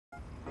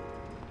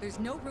There's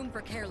no room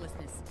for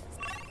carelessness.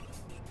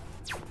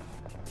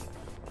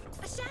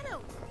 A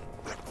shadow!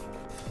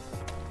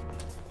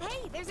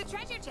 Hey, there's a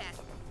treasure chest.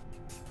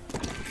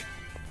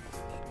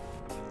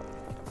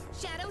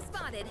 Shadow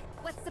spotted.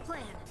 What's the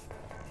plan?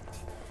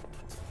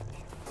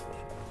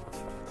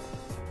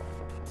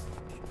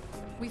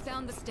 We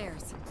found the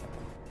stairs.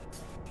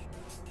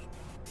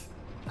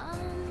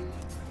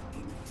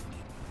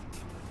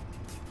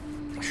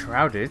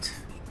 Shrouded?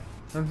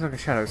 Doesn't look like a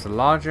shadow, it's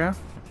larger.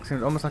 It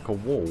seems almost like a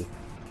wall.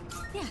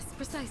 Yes,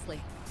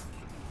 precisely.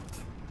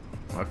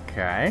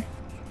 Okay.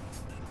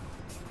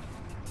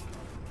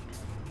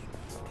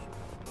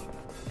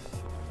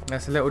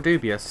 That's a little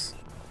dubious.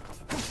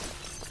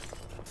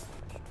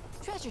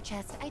 Treasure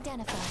chest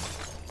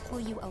identified.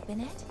 Will you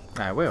open it?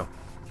 I will.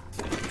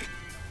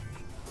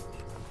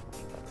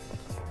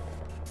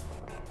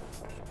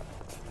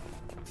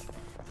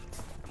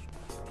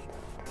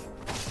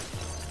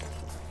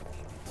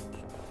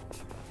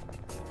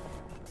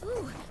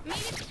 Ooh, made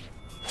it.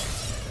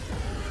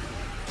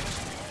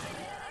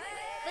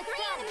 The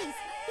three enemies.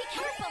 Be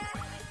careful.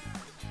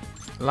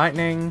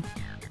 Lightning.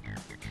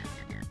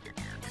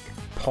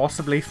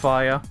 Possibly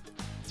fire.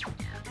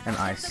 And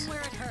ice.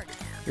 Where it hurts.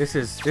 This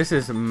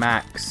is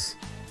max.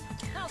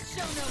 I'll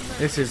show no mercy.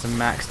 This is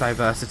max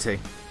diversity.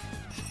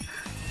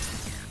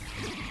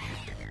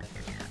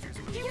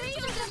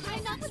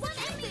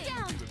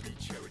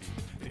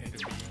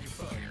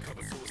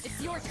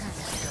 It's your turn.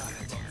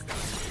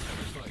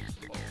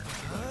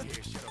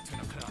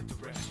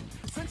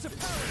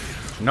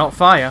 Not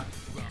fire.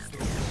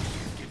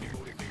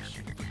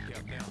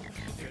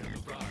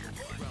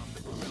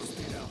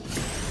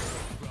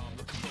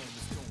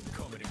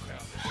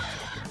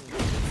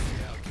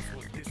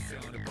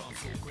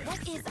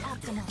 What is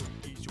optimal?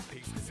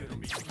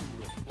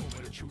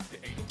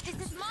 This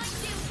is my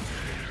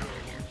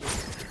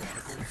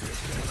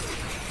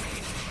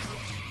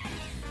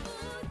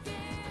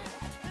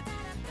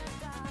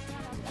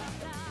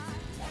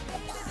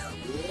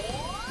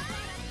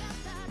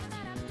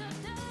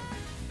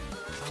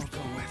I'll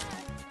go with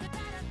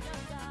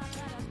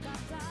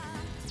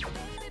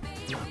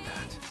not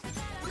that.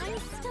 I'm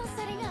still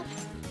setting up.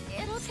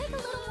 It'll take a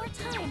little more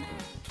time.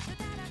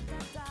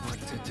 What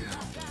to do?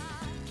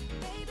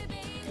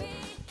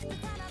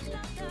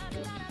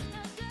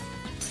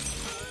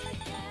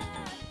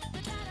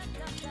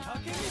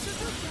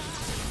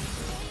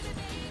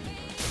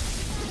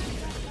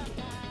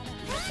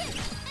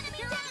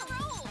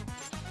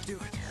 Do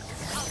it.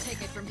 I'll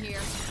take it from here.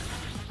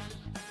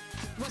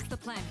 What's the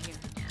plan here?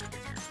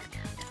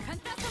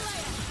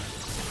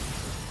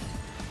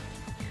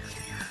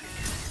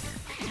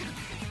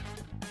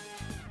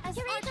 As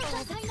your angel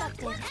has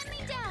accepted. One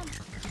enemy down.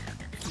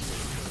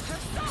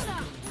 Persona!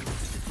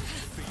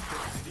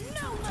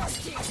 No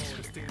mercy!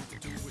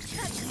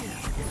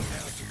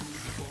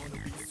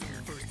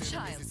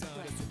 Child's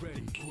play.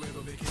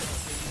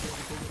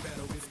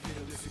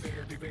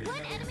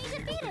 One enemy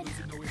defeated.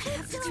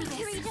 Keep doing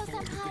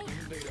Kirito-senpai.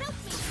 Help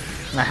me.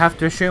 I have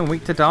to assume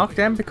weak to dark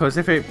then, because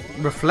if it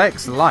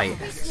reflects light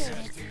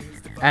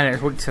and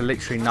it's weak to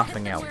literally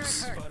nothing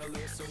else.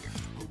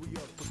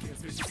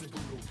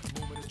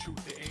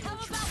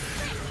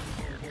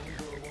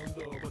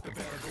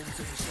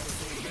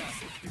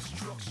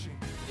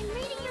 I'm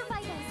reading your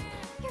vitals.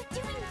 You're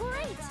doing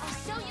great. I'll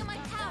show you my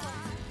power.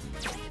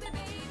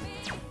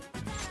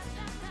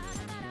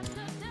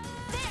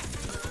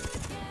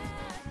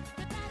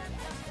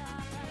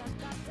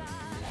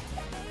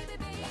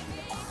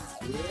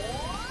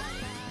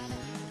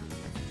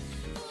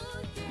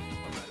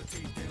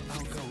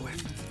 I'll go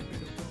with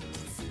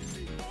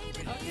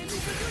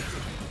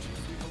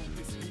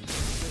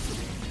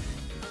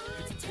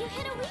You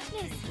hit a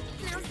weakness.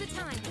 Now's the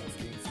time.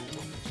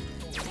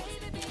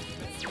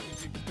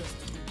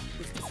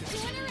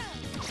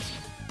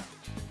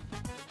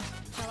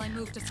 Shall I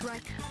move to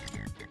strike?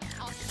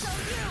 I'll show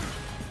you.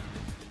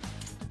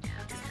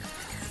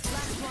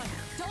 Last one.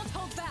 Don't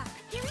hold back.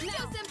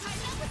 Kirito-senpai,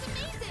 that was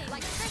amazing.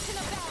 Like fish in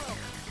a barrel.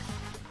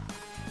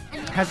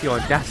 Have the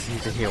audacity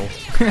to heal.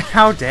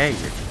 How dare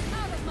you?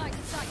 Out of my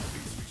sight.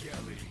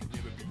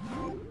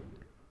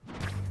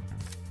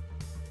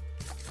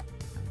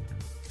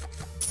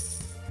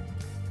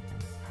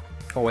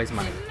 Always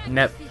money.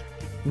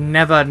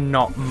 Never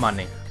not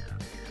money.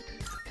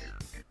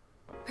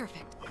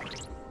 Perfect.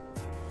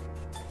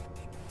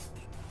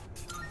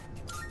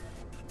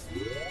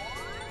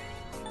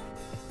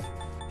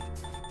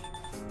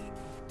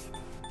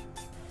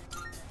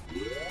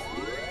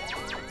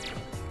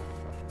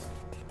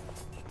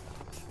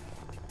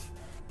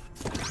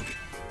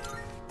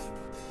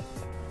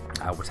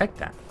 I will take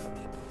that.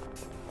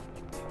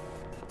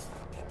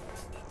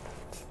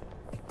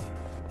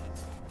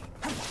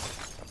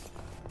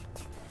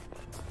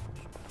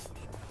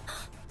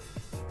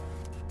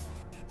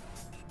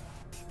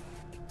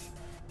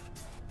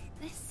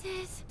 This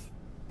is...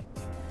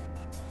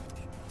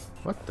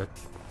 What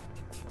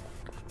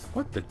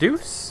the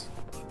deuce?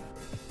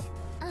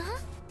 Uh-huh.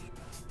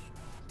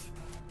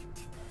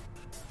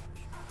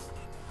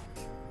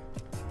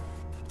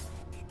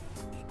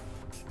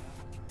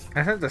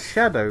 I think the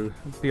shadow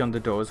beyond the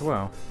door as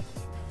well.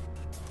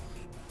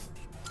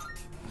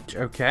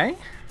 Okay.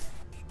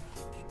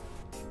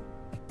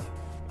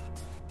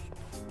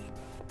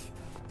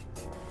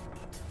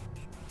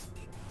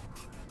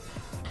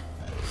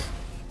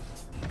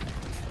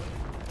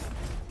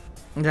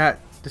 That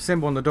the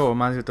symbol on the door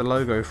reminds me of the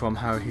logo from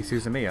Haruhi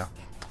Suzumiya.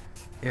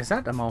 Is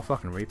that the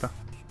motherfucking Reaper?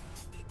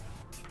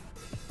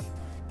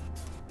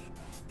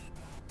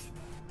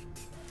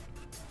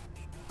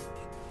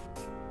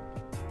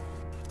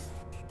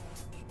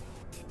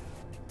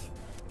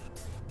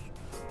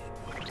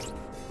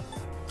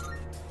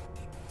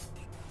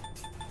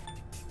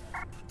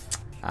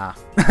 Ah.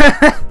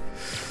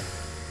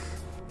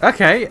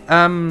 Okay,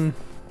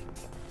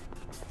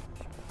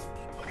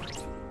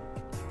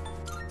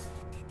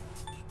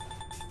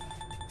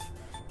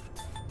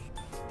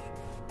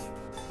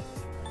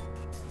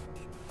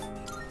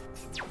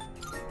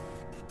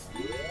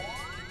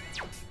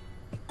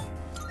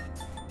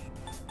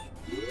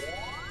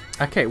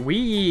 okay,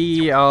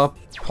 we are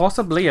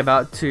possibly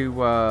about to,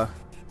 Oh,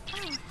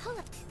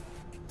 hello.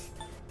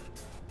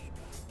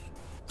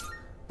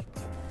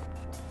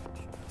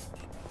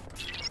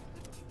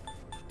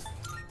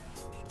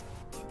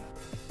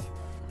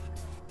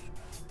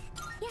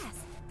 Yes.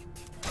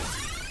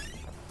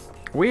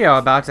 we are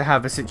about to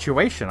have a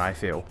situation, I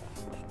feel.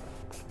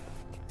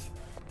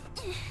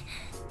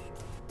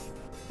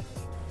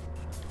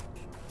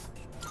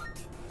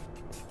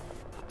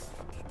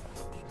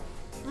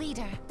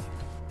 Leader.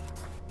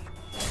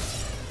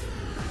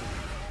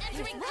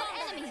 Entering one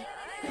enemy.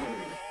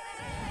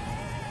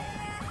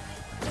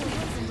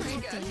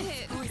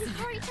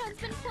 Hori-chan's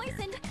been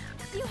poisoned.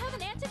 Do you have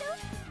an antidote?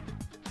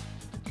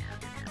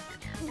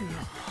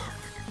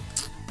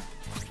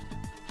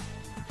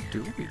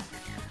 Do we?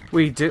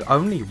 We do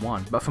only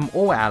one, but from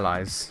all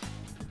allies.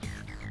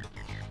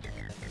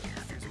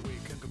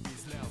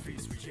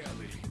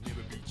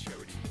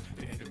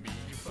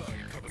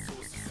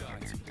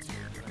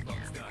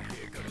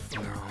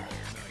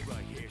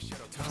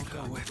 I'll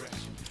go with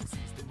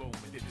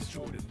it.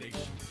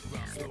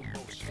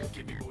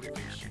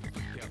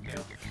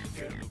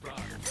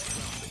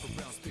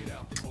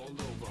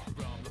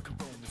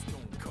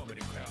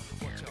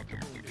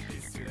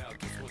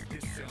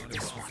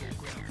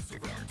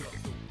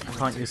 I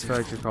can't use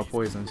surges while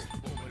poisoned.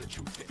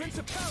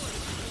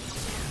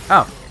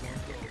 Oh.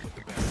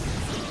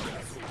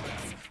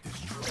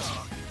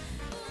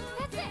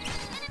 That's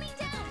it. Enemy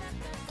down.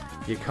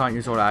 You can't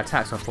use all our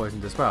attacks while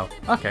poisoned as well.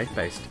 Okay,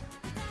 based.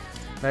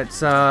 Let's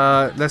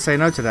say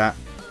no to that.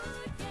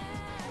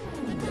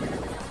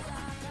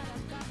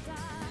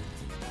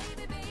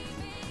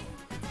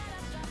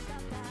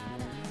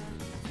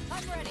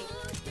 I'm ready.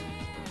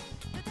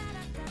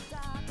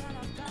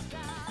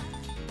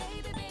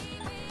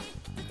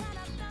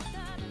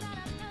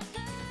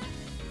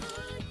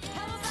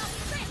 How about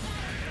this?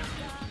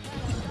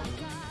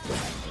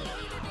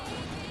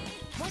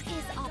 What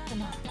is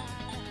optimal?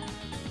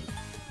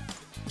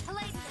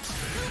 Helene,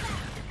 move out.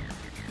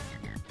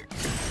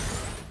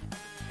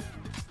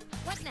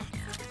 What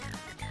next?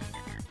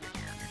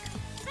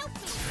 Help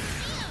me.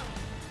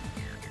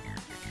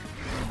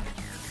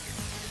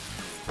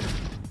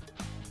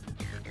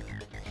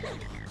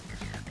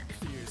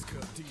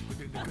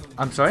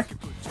 I'm sorry?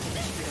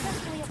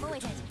 Successfully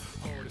avoided.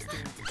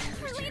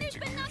 Her leader's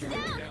been knocked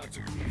down.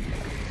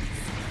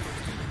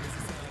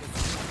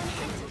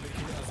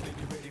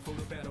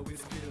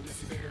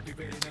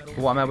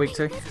 What am I weak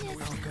to?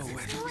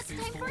 Business. Now it's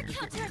time for a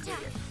counterattack.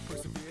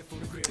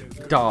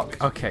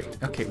 Dark. Okay,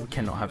 okay, we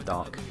cannot have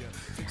dark.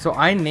 So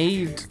I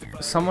need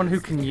someone who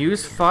can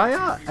use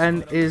fire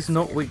and is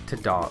not weak to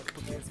dark.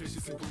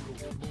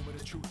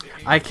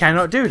 I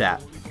cannot do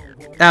that.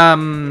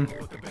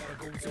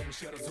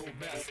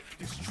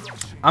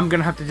 I'm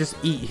gonna have to just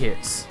eat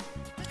hits.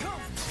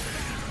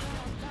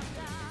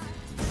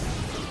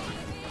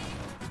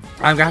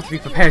 I'm gonna have to be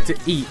prepared to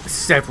eat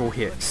several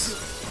hits.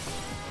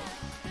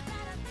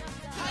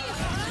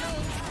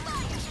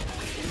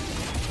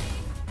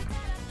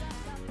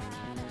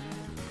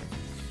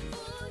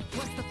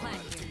 What's the plan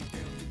here?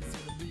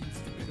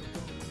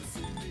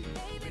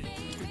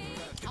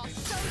 I'll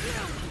show you.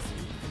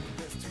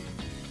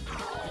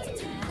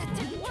 That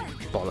didn't work.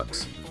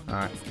 Bollocks.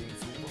 Alright.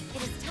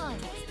 It is time.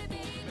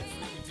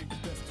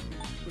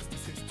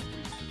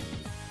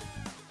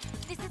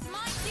 This is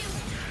my duty.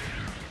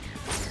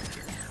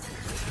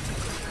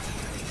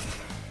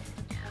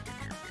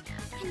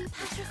 Can you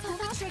pass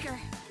yourself out? Trigger.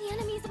 The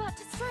enemy's about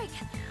to strike.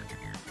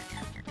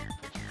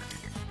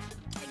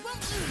 I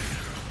won't lose.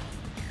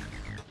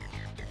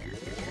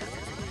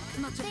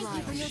 Much Thank you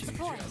obliged. for your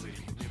support.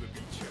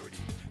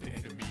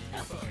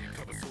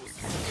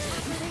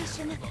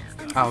 Operation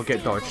Oh,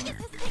 get dodged.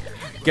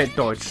 Get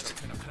dodged.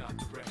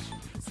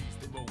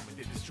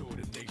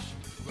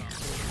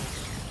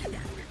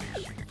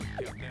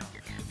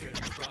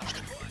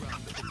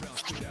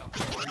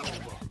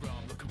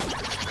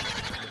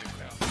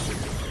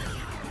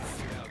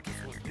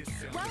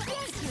 well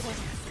executed.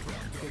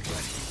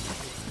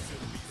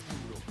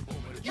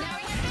 Now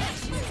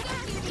you're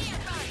finished.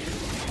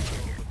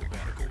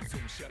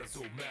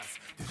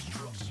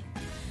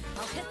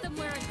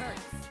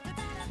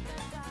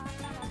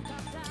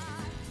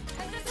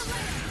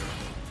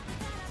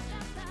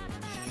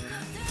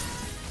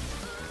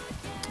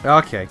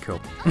 Okay,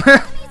 cool.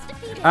 Enemy's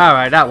defeated.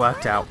 Alright, that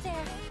worked Right out. there.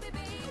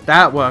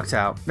 That worked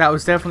out. That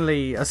was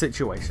definitely a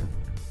situation.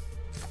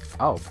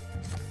 Oh.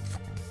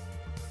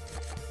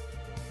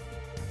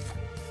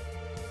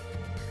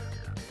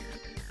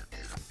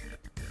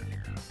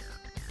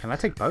 Can I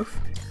take both?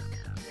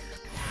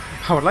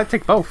 I would like to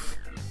take both.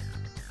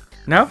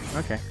 No?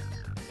 Okay.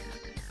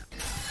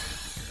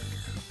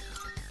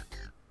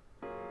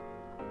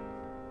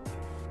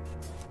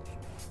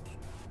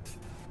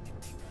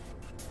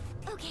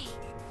 Okay.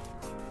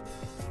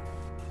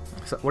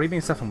 So, what do you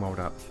mean stuff and weld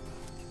up?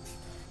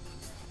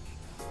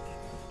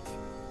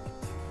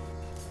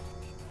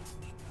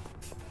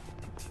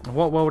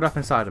 What welled up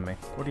inside of me?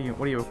 What do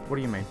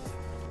you mean?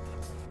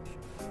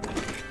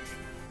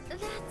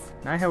 That's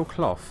I held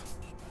cloth.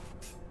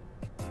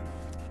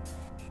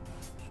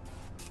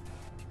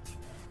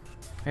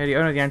 Hey, the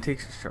owner of the antique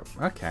shop.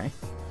 Okay.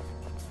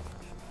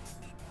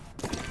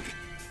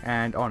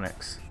 And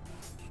onyx.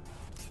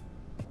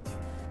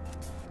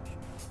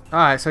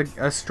 Alright, so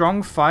a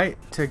strong fight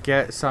to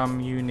get some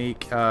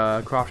unique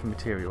crafting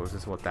materials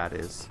is what that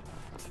is.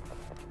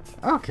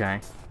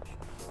 Okay.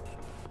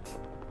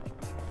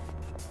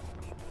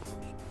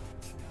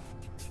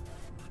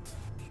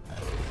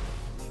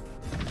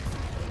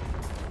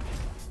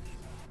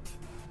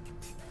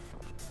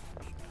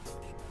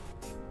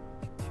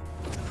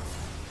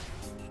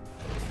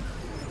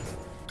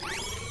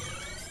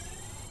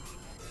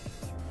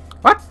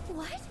 What?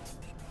 what?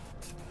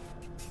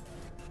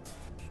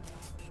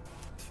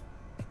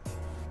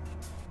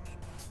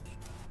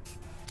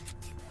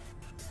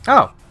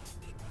 Oh.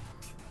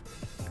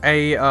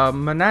 A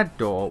monad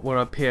door will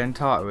appear in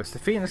Tartarus.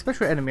 Defeating a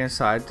special enemy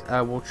inside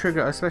will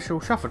trigger a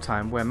special shuffle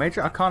time where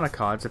major arcana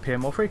cards appear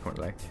more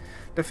frequently.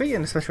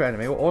 Defeating a special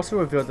enemy will also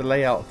reveal the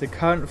layout of the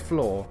current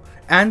floor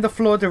and the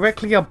floor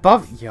directly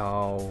above.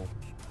 Yo.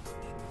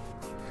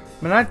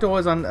 Monad door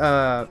is an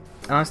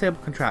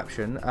unstable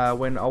contraption.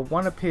 When a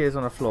 1 appears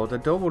on a floor, the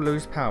door will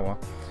lose power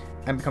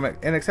and become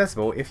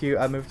inaccessible if you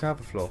move to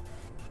another floor.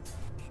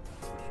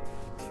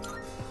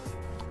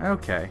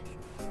 Okay.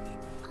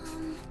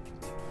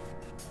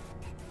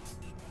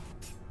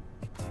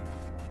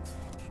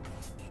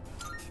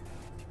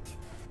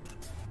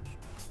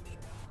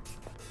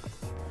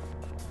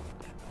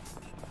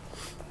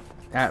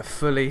 That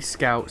fully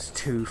scouts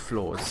 2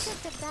 floors.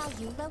 Object of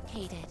value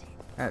located.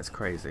 That's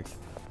crazy.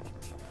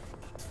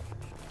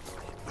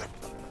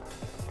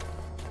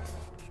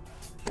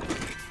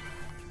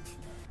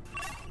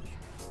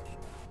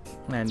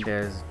 And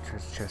there's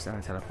chest and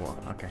a teleport.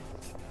 Okay.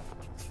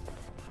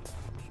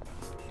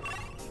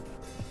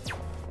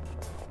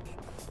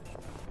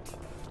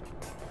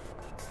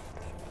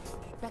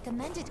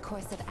 Recommended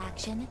course of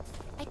action.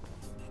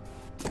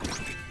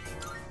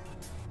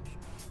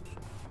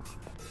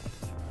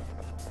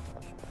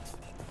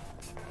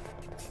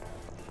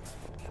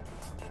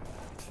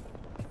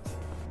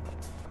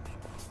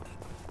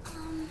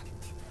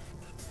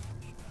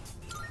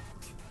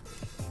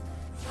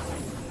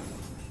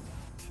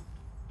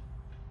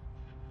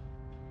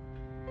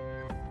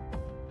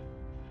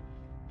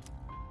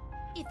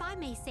 If I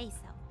may say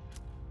so.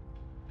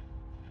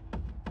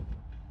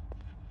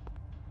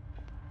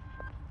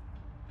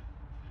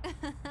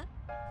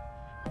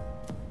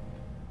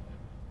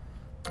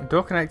 A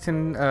door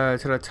connecting to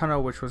the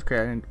tunnel which was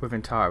created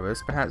within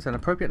Tartarus. Perhaps an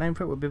appropriate name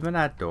for it would be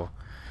Monad door.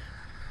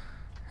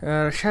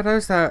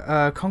 Shadows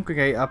that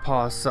congregate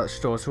past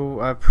such doors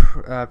will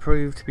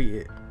prove to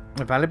be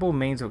a valuable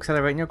means of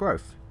accelerating your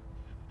growth.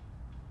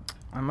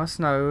 I must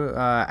know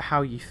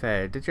how you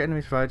fared. Did your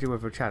enemies provide you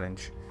with a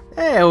challenge?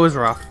 Yeah, it was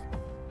rough.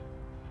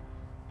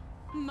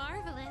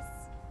 Marvelous.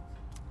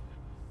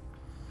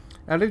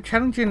 Do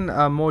challenging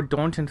more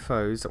daunting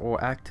foes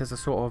or act as a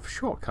sort of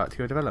shortcut to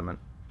your development?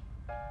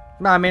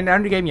 No, I mean, it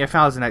only gave me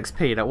 1000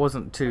 XP. That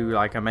wasn't too,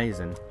 like,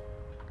 amazing.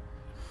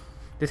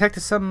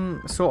 Detected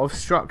some sort of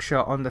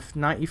structure on the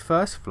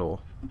 91st floor.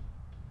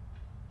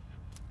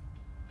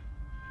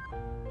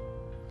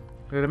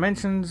 The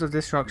dimensions of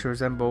this structure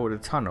resemble the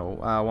tunnel.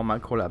 One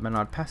might call it a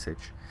Menard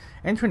passage.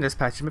 Entering this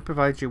passage may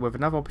provide you with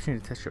another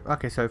opportunity to test your...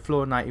 Okay, so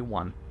floor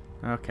 91.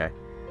 Okay.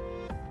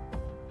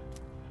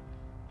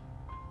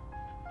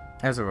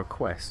 As a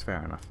request,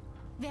 fair enough.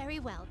 Very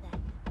well then.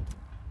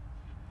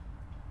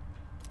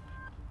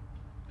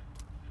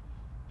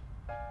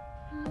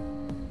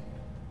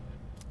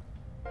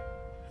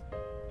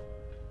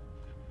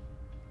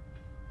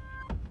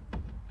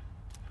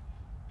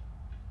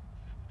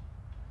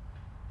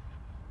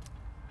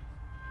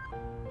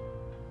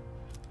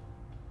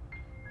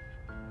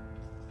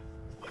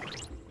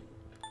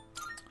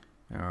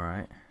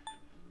 Alright.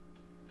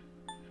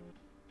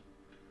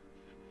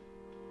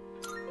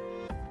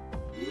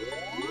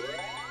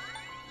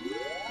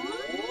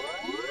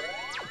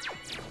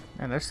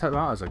 And those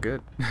tomatoes are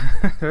good.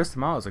 Those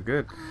tomatoes are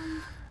good.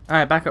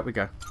 Alright, back up we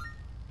go.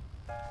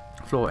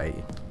 Floor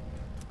 80.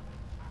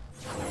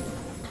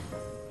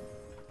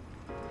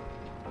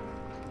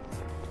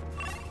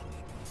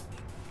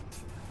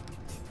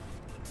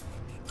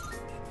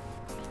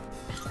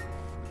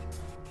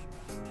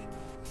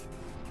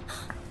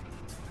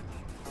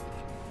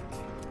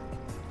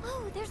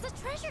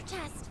 treasure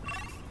chest.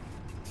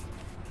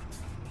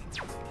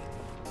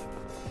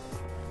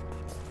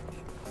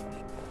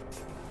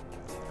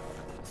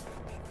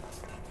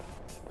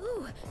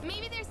 Ooh,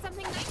 maybe there's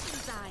something nice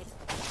inside.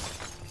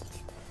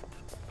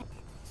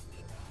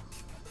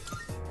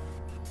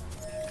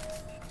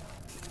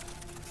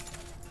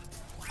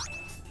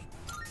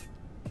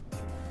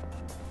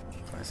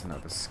 There's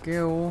another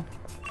skill.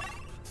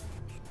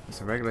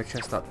 There's a regular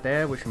chest up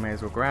there, which we may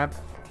as well grab.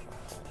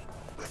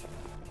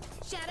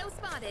 Shadow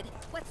spotted.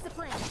 What's the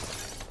plan?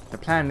 The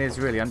plan is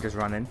really, I'm just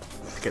running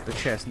to get the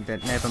chest and then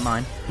never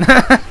mind.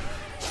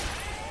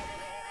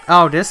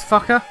 Oh, this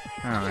fucker?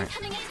 Alright.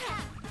 Coming in.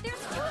 There's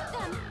two of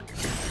them.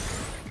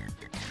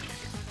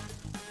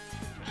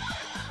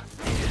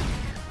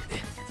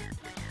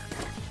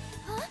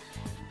 Huh?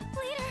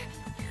 Leader,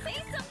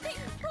 say something,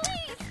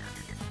 please.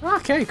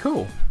 Okay,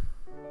 cool.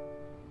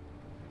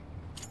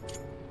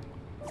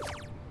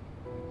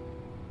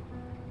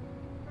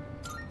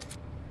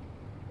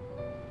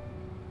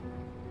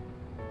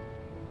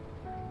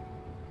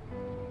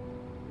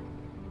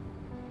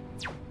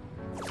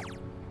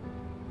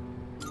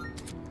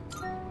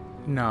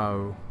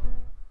 No.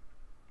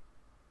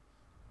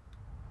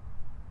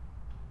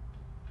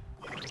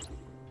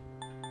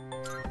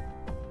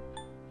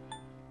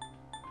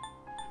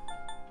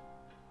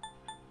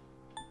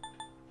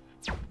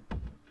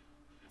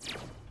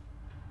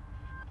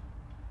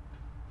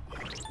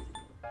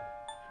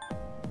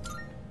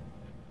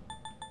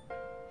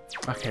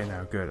 Okay,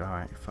 no, good,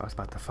 alright. I was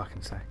about to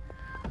fucking say.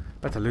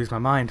 About to lose my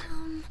mind.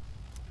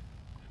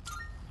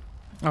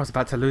 I was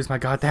about to lose my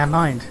goddamn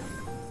mind.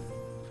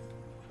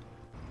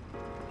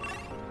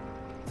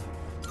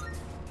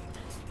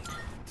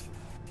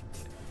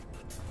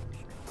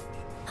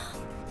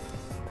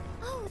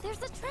 Oh, there's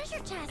a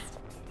treasure chest.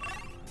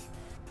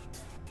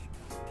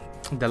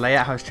 The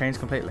layout has changed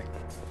completely.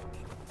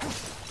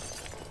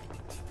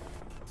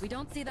 We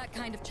don't see that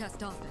kind of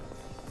chest often.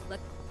 Let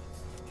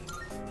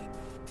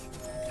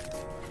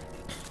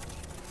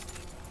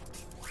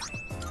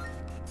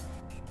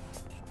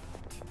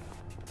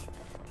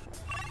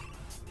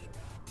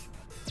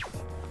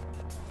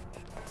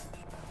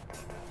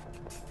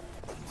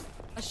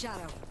a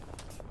shadow.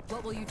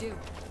 What will you do?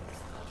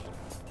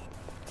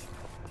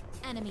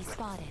 Enemy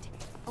spotted.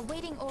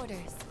 Awaiting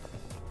orders.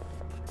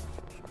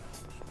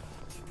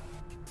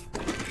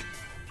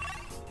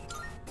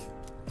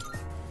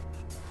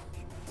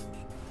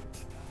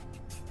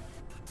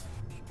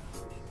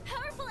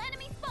 Powerful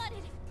enemy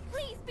spotted.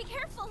 Please be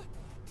careful.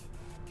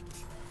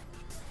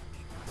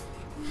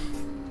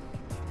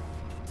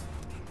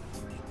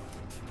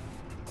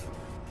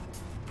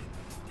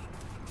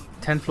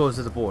 10 floors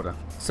of the border.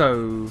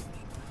 So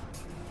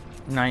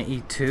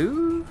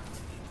 92?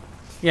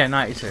 Yeah,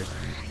 92.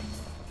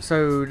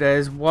 So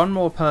there's one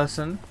more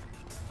person,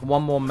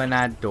 one more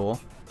Menad door,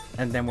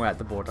 and then we're at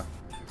the border.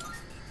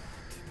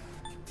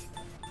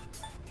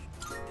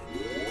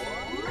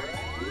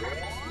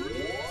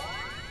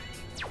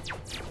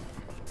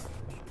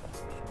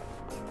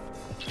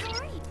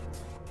 Sorry.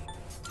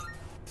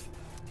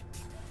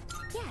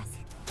 Yes.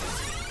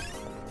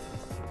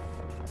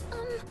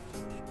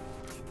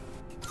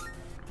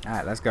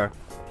 Alright, let's go.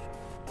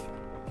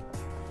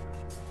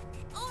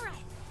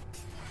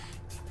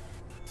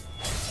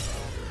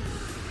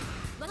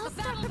 I'll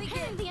start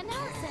preparing the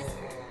analysis.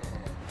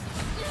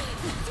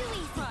 Too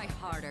easy. Try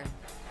harder.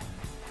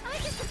 I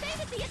just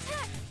evaded the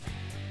attack.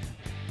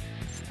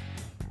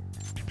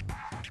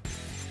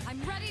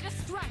 I'm ready to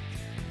strike.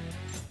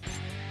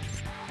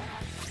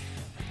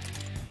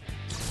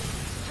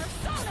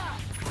 Persona!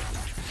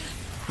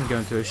 I'm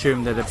going to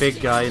assume that the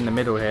big guy in the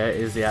middle here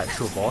is the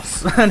actual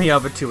boss, and the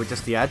other two are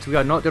just the ads. We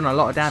are not doing a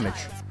lot of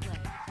damage.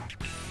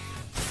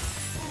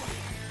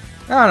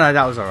 Oh no,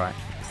 that was alright.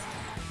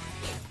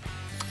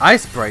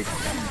 Ice break.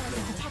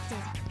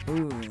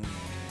 Ooh.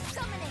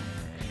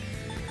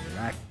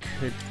 That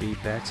could be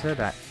better.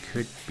 That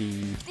could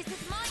be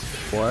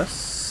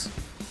worse.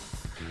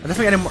 I don't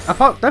think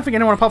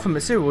anyone apart from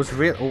Mitsu was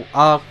real.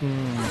 I'll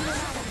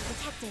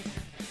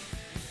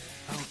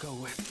go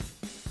with.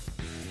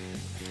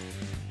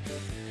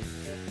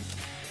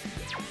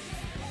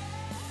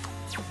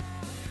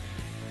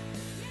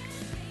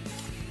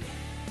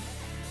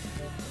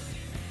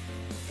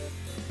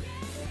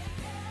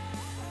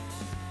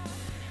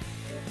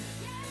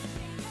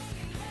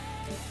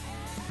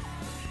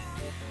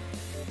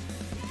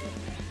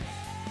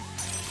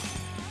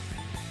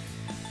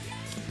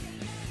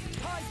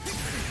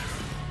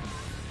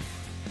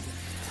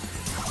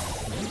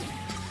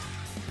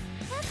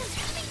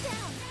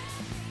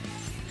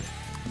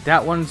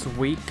 That one's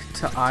weak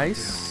to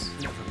ice.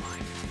 Never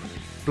mind.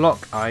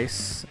 Block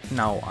ice.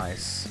 No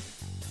ice.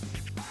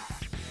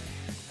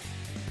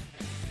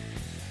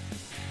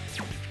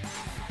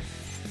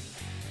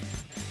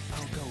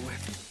 I'll go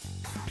with.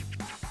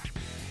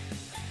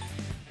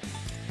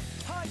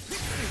 High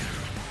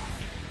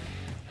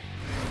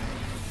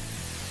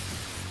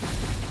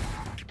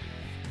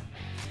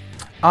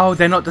Oh,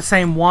 they're not the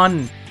same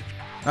one.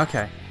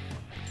 Okay.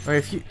 Or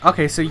if you.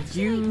 Okay, so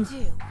you.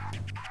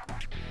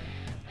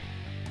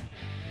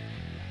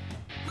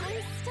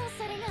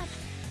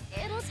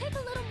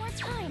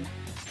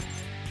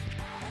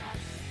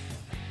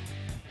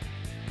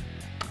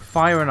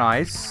 fire and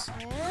ice,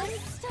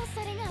 And still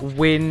setting up.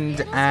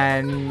 wind It'll take a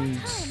and... long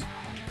time.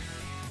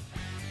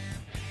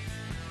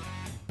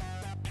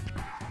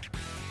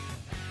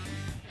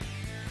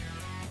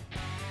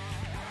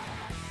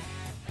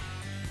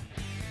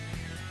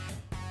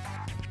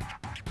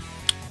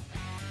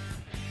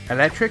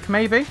 electric,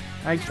 maybe?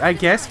 I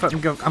guess, but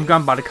I'm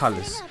going by the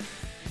colours.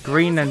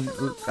 Green and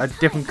a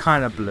different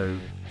kind of blue,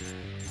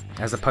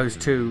 as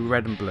opposed to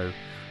red and blue.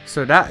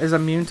 So that is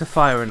immune to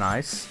fire and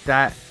ice.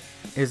 That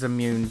is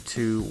immune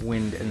to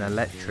wind and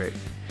electric,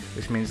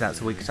 which means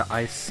that's weak to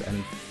ice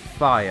and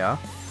fire,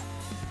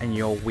 and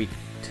you're weak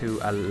to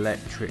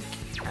electric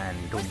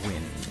and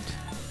wind.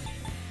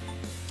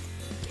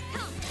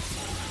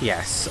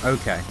 Yes,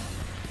 okay.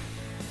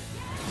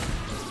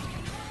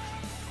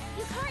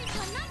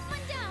 Yukari-san, knock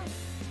one down.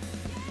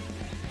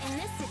 In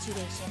this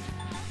situation,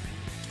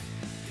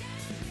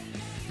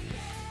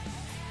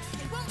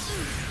 it won't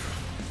lose.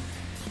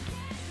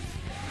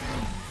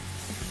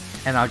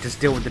 And I'll just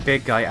deal with the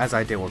big guy as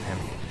I deal with him.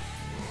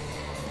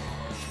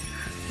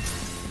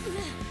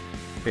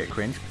 Bit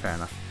cringe, but fair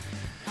enough.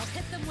 I'll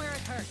hit them where it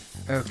hurts.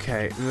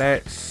 Okay,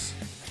 let's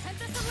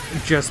Tempest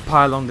away. just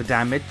pile on the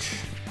damage.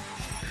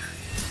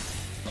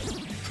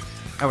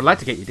 I would like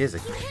to get you dizzy,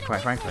 You hit a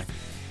quite frankly. weakness.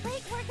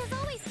 Great work as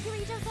always,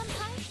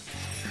 Kirito-senpai.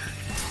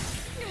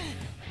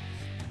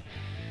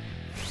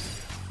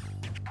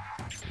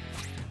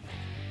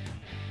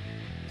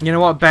 You know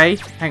what, Bay?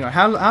 Hang on,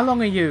 how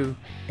long are you?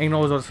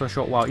 Ignores orders for a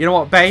short while. You know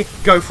what, Bay?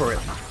 Go for it.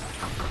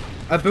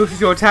 Boosts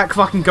your attack,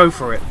 fucking go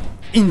for it.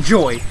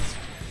 Enjoy.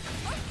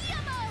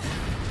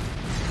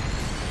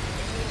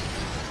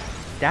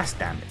 That's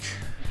damage.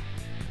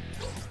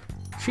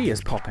 She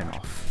is popping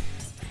off.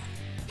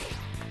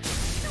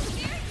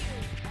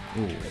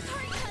 Ooh.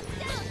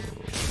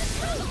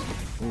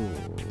 Ooh.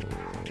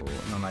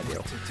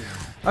 Non-ideal.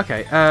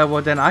 Okay,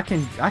 well then I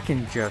can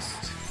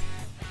just...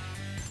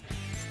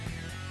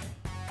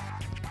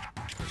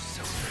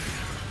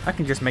 I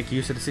can just make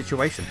use of the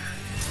situation.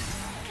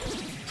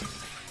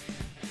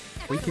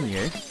 Weaken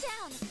you. Down.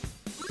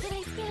 Did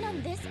I stand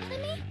on this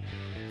enemy?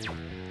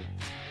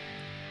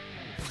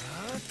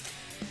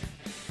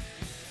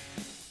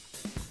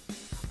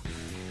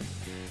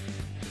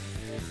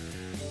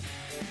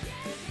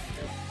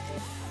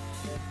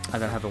 I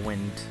don't have a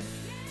wind.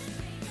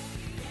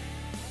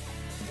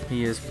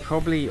 He is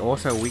probably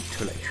also weak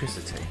to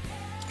electricity.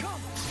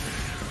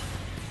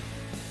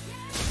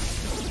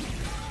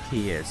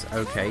 He is.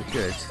 Okay,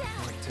 good.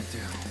 What to do?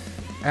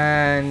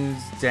 And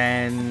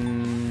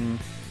then...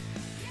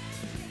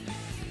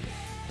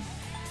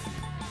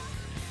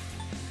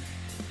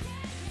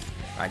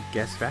 I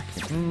guess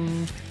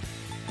vacuum.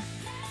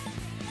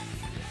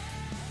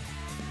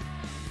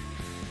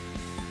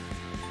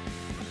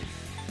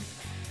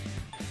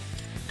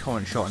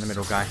 Torrent shot in the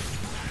middle, guy.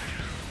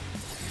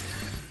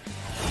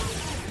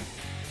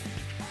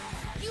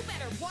 You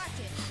better watch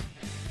it.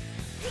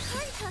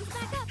 Yukari-san's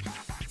back up.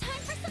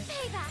 Time for some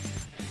payback.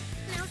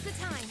 Now's the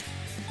time.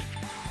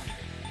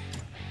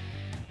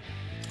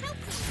 Help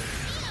me.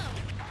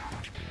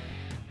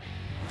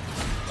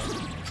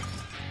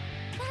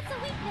 That's a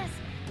weakness.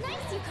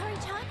 Nice,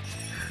 Yukari-chan.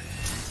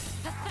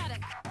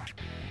 Pathetic.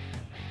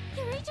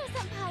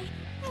 Kirito-senpai,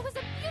 that was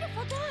a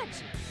beautiful dodge.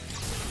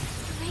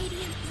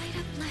 Radiant light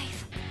up life.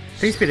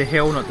 Please be the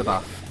heal, not the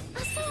buff. A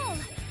soul.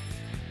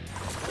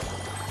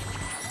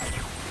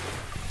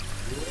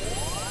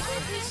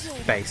 Appreciate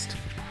it. Based.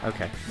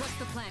 Okay. What's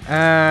the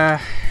plan?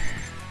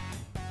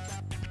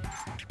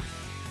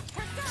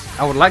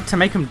 I would like to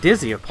make him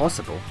dizzy if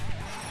possible.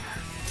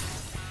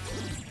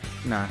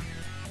 No.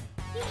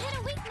 You hit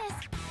a weakness.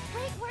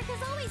 Great work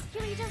as always,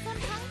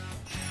 Kirito-senpai.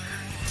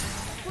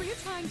 Were you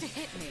trying to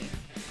hit me?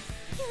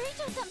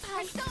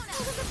 Kirito-senpai, that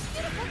was a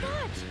beautiful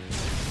dodge.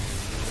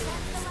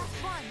 That's the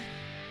last one.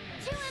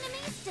 2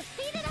 enemies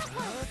defeated at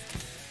once.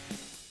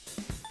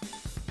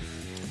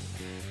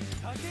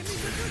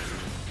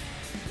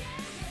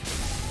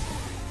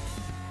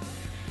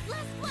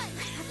 Last one.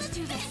 Let's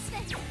do this.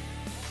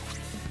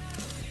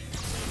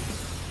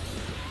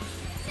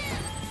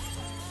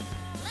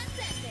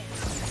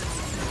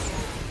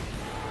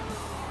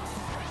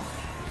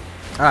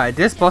 Alright,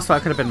 this boss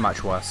fight could have been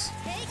much worse.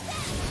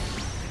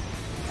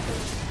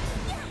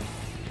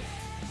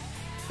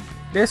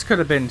 This could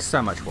have been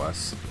so much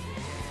worse.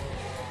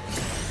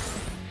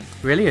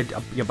 Really?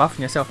 You're buffing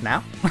yourself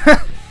now? I'll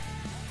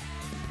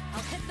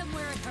hit them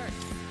where it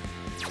hurts.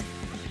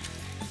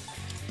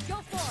 Go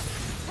for it.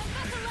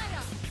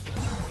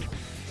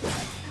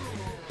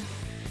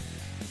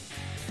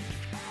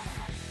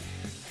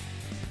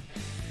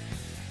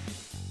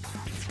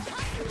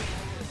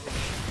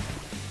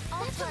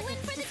 That's a win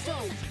for the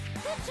team.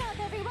 Good job,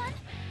 everyone.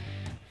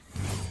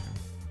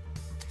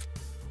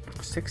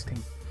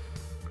 16.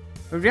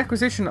 With the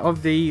acquisition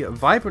of the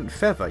Vibrant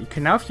Feather, you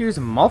can now use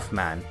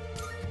Mothman.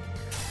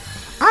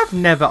 I've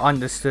never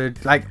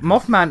understood, like,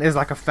 Mothman is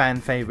like a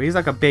fan favorite. He's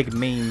like a big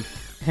meme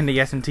in the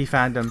SMT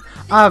fandom.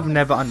 I've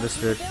never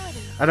understood.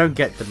 I don't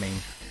get the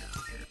meme.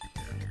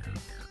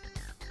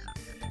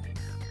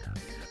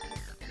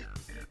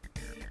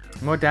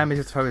 More damage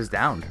if throw is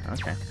down.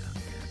 Okay.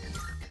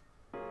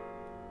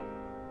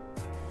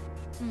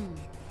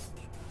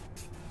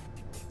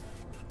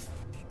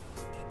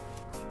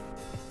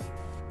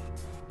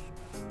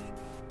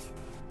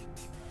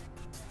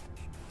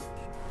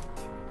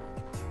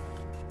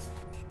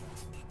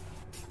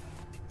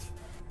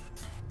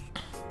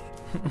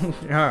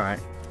 Alright.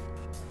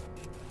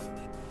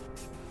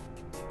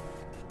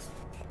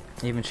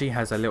 Even she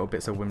has her little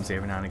bits of whimsy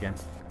every now and again.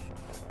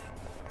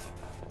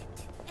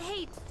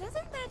 Hey,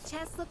 doesn't that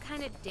chest look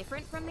kind of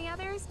different from the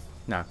others?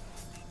 No.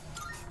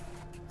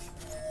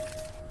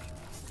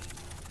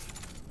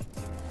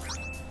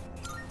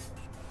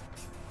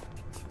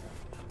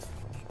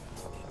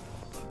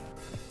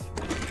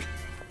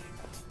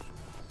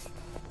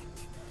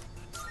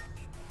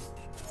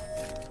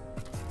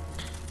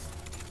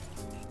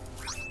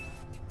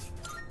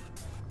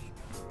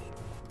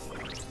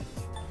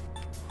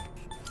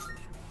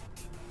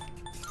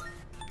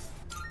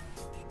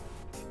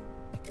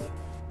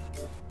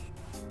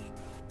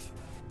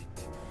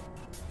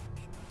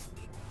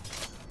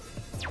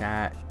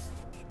 That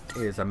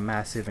is a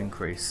massive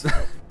increase.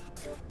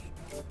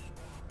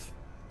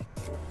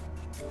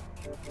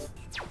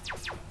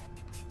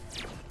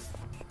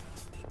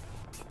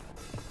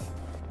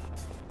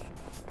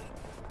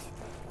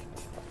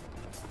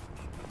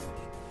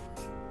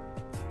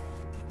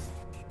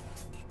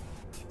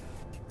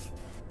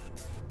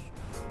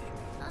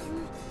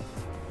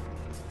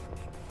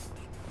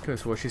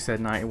 Because what she said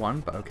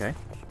 91, but okay.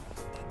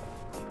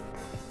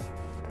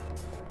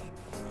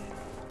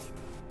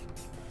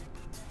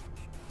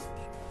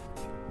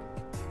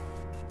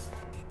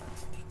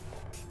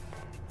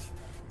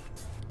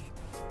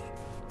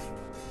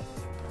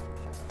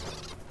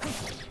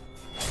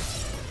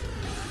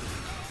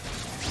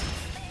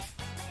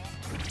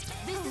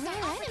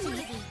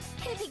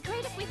 It'd be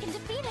great if we can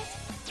defeat it.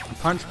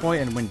 Punch Boy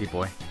and Windy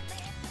Boy.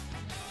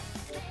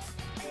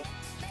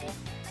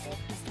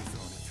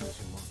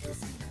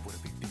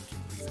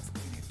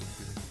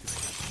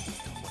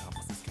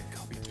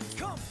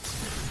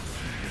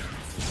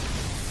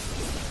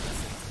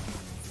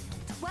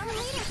 Well,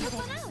 later, put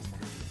one out.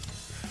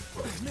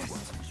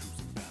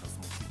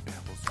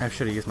 I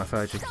should have used my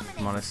Fergie, if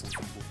I'm honest.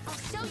 I'll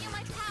show you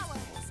my power.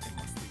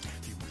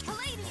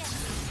 Palladium.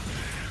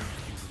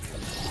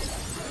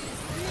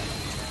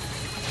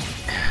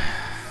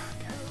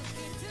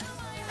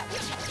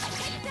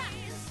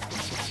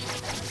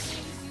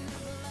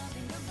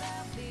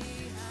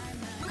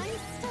 I'm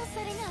still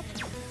setting up.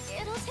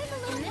 It'll take a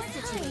little more time.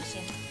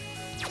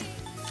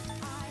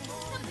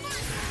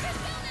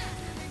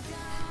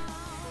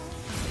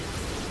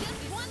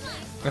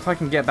 If I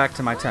can get back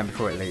to my turn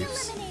before it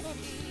leaves.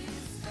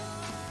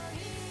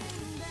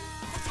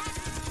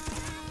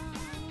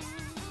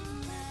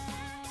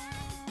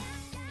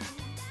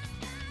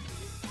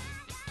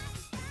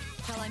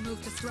 Shall I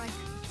move to strike?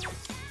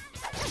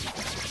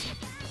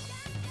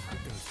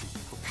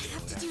 I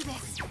have to do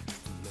this.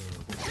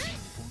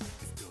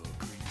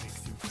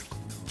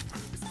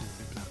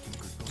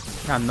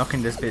 I'm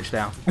knocking this bitch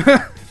down.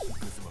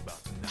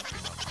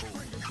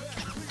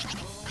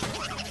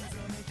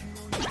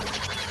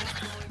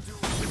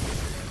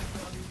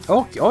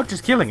 or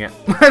just killing it.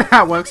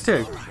 That works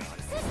too.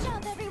 Good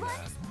job, everyone.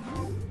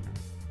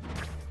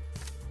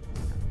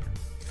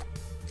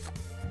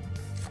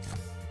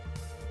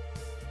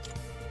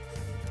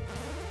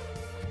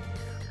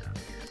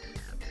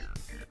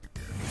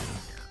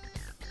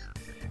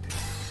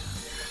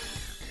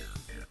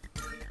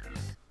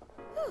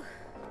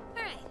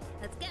 Alright,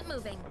 let's get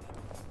moving.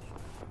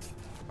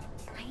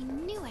 I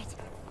knew it.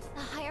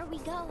 The higher we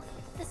go,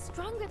 the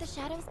stronger the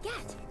shadows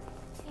get.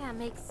 Yeah,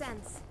 makes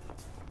sense.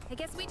 I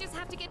guess we just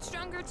have to get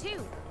stronger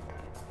too.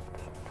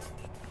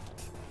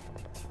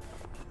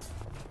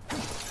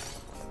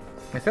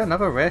 Is there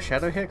another rare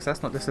shadow here? Because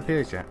that's not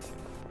disappeared yet.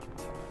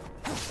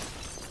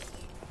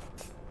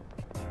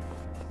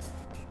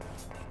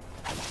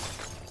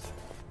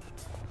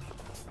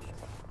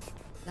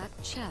 That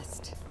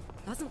chest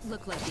doesn't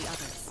look like the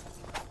others.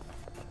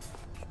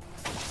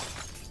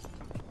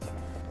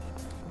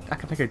 I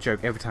can make a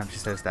joke every time she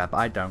says that, but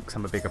I don't because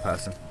I'm a bigger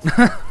person.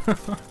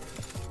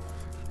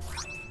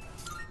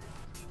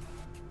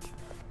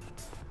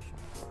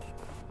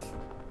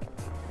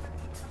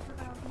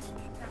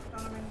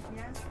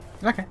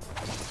 Okay.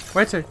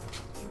 Where to?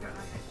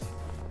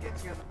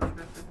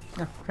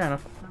 Yeah, fair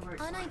enough.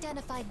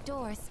 Unidentified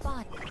door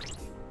spotted.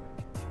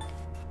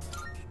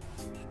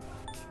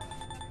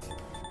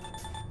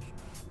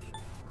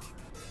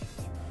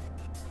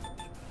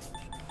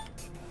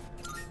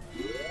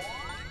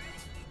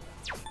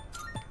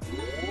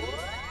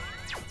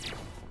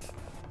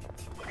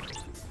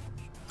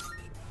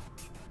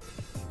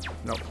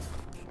 Nope.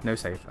 No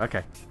save.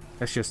 Okay.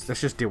 Let's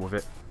just deal with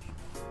it.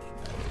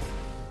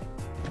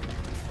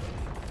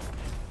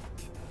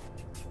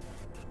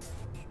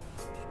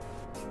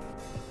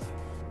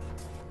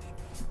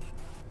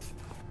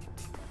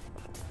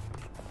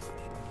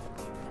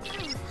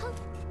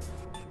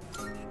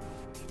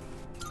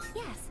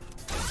 Yes.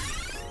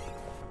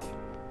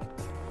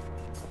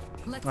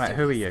 Let's Right, do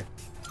who are this. you?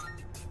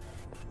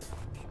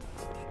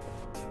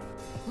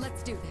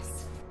 Let's do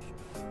this.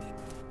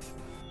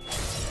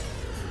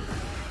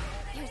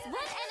 There's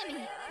one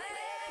enemy.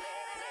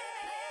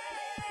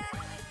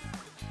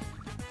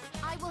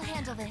 I will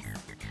handle this.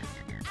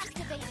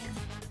 Activating.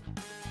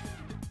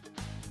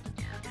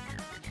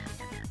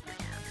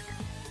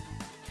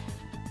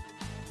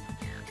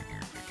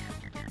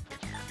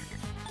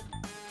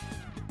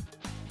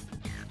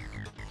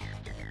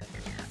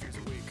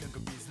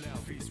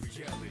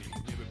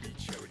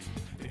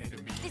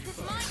 This is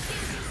my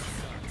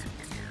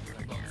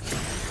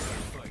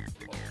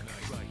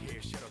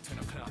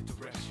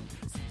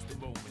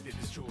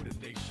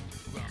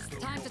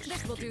Time to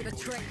this will do the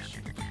trick.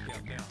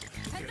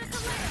 And this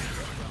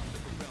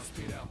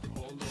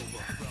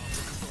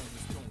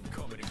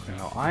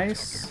No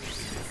ice.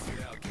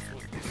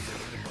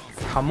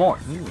 Come on.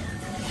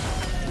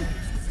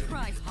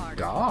 Try harder.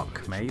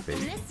 Dark, maybe. in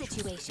this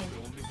situation.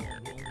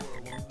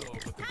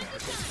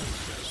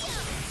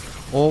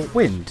 Or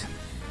wind.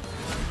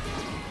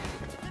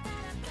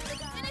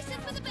 Finish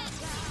it for the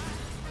best.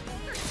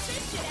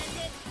 This should end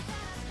it.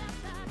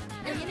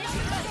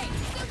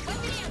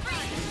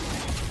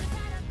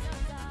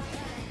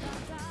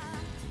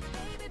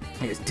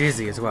 It's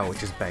dizzy as well,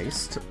 which is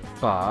based,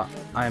 but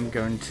I'm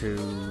going to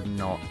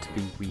not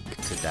be weak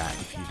to that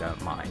if you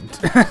don't mind.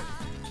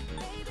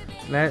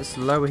 Let's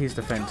lower his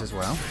defense as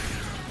well.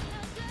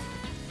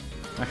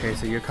 Okay,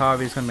 so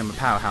Yukari's going to be a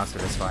powerhouse for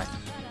this fight.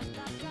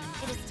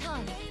 It is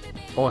time.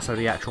 Also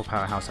the actual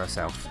powerhouse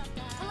herself.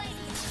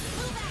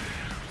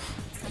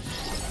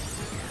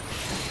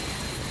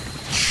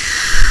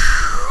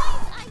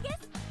 I guess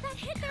that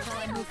hit their Shall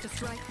I move to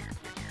strike?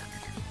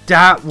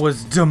 That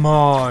was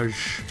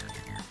damage!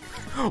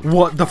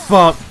 What the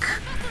fuck?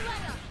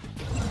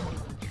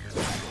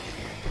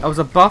 That was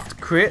a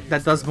buffed crit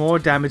that does more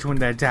damage when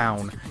they're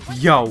down.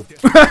 Yo.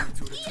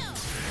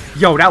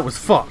 Yo, that was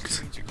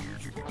fucked.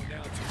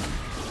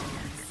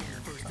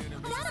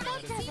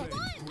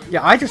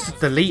 Yeah, I just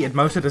deleted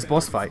most of this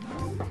boss fight.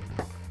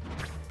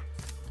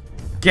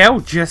 Gale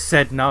just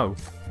said no.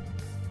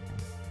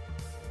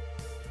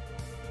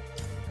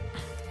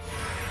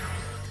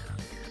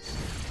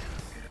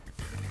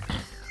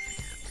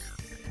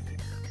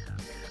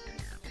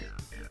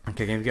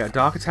 Okay, can we get a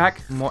dark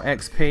attack, more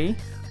XP,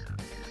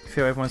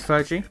 fill everyone's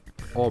 30,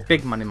 or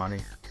big money money?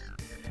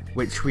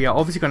 Which we are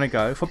obviously going to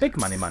go for big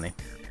money money.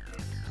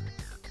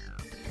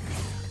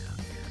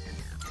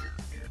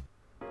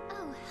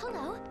 Oh,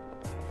 hello.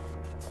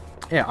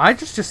 Yeah, I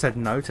just said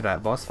no to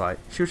that boss fight.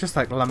 She was just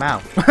like,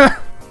 Lamau.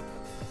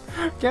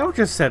 Gale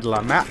just said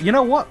Lamau. You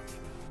know what?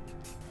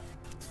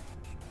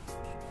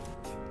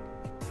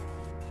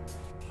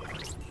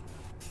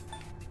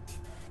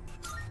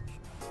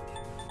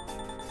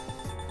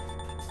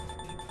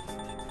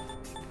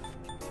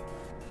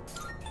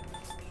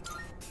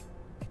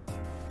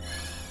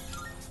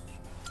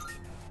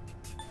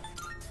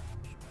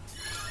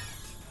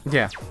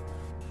 Yeah.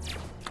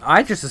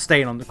 I just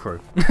stayed on the crew.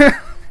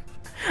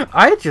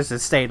 I just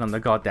stayed on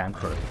the goddamn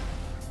crew.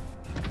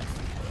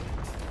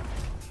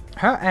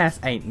 Her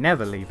ass ain't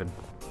never leaving.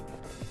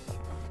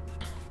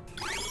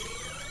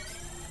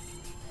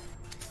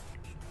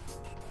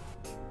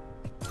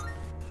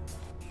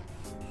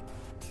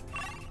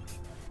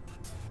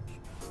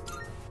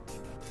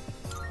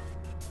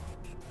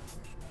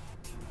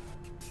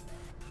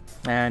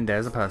 And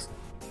there's a person.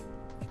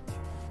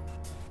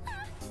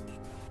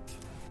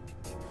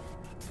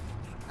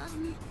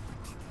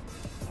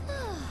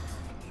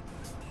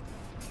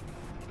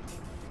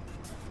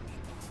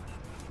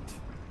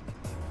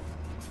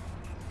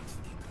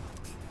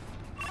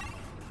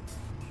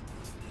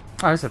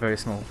 Oh, it's a very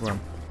small room.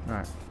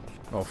 Alright.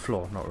 Or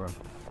floor, not room.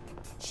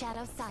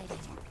 Shadow sighted.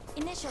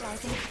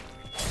 Initializing.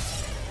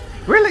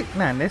 Really?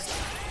 Man, this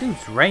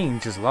dude's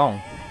range is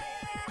long.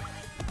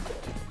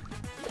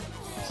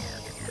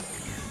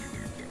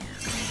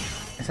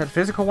 Is that the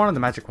physical one or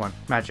the magic one?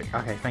 Magic.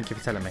 Okay, thank you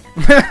for telling me.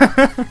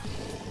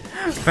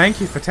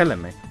 Thank you for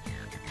telling me.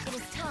 It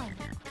is time.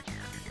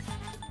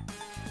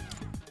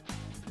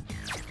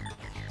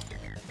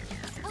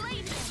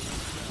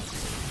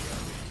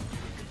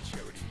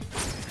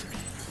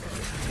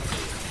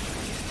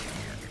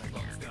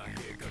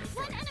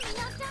 One enemy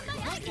knocked down by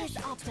that is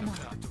optimal.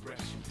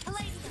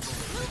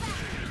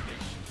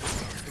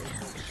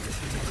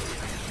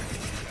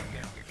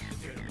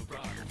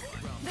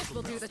 This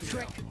will do the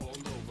trick.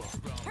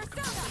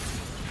 Persona!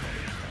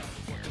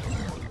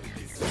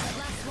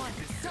 Last one.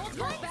 Don't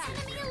hold back.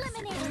 Enemy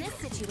eliminated in this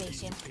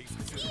situation.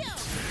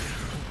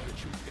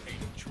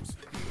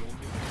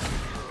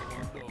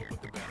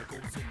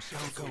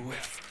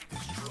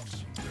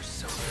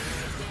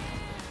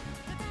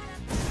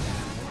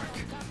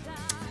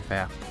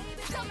 Fair.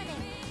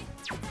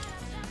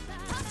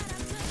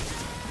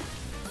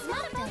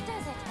 Not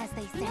does it, as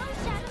they say. No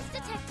shadows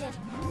detected.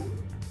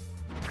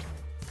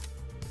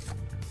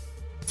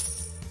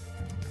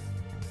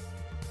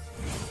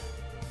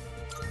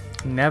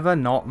 Never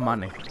not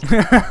money.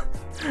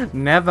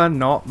 Never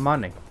not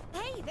money.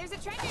 Hey, there's a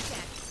treasure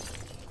chest.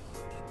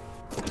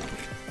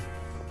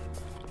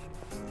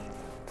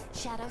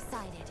 Shadow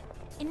sighted.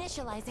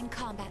 Initializing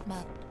combat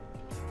mode.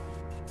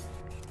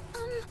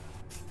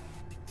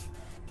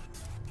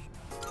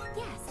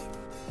 Yes.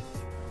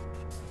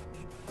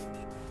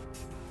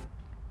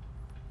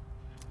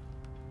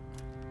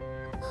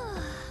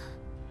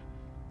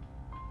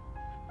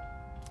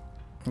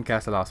 Okay,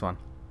 that's the last one.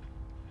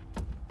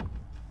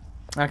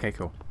 Okay,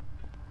 cool.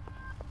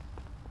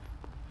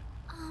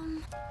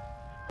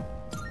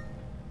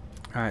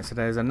 Alright, so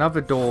there's another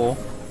door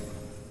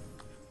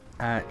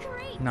at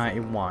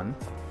 91.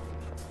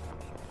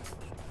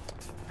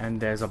 And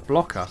there's a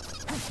blocker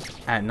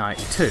at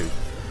 92.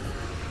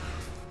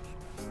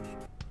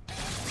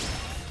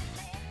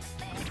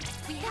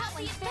 We got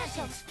the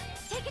advantage.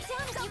 Take it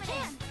down if you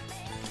can.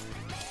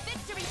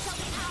 Victory shall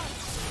be ours.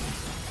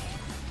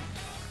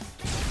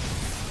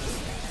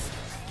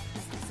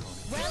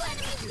 Well,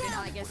 enemies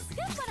down.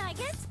 Good one, I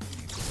guess.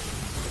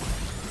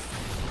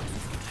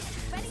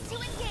 Ready to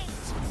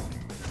engage.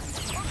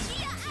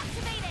 Orchia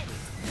activated.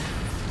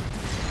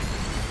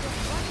 Just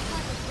one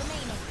target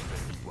remaining.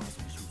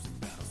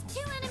 2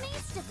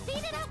 enemies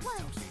defeated at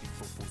once.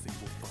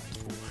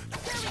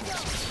 There we go.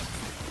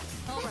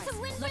 That's a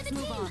win for the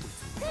team.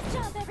 Good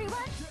job,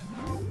 everyone.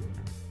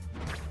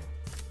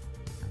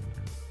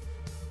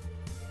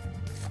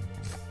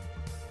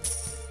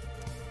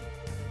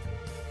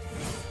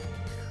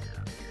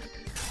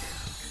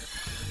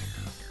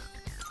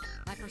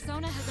 My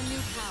persona has a new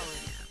power.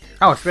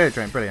 Oh, Spirit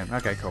Drain, brilliant.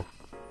 Okay, cool.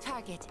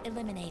 Target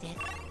eliminated.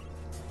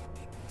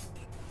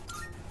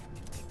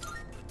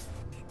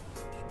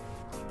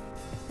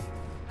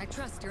 I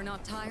trust you're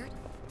not tired?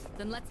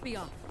 Then let's be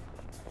off.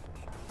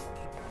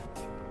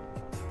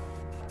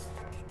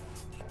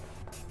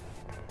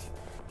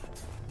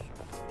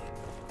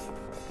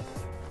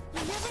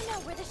 You never know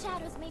where the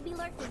shadows may be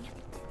lurking.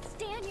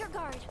 Stay on your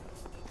guard.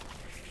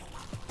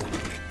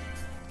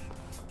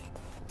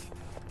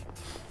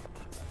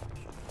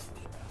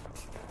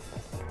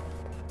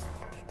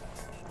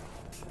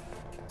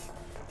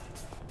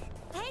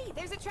 Hey,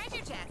 there's a treasure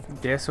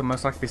chest. This will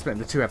most likely be split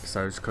into 2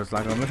 episodes because,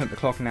 like, I'm looking at the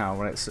clock now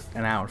when it's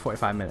an hour and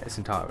 45 minutes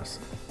in Tyrus.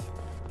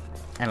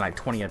 And like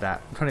 20 of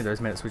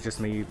those minutes was just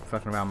me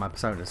fucking around my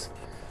personas.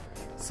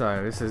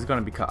 So this is going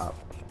to be cut up.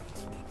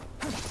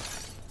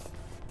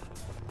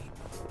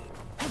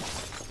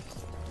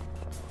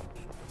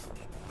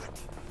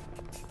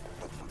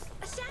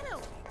 A shadow.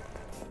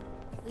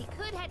 We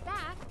could head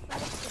back,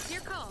 but it's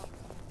your call.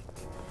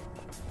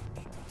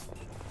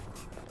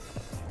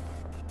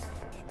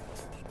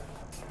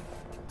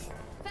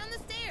 Found the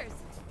stairs.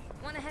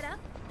 Want to head up?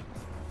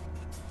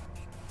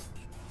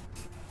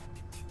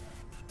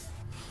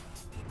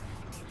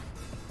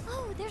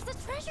 Oh, there's a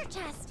treasure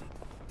chest.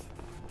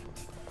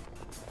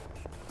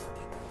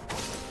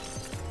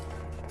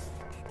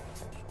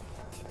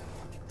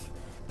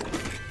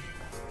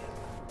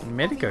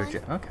 Medico,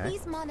 Everyone, okay.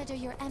 Please monitor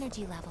your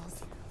energy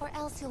levels, or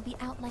else you'll be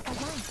out like a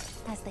light,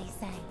 as they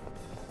say.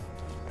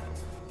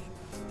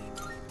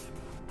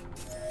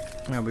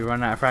 Yeah, we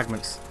run out of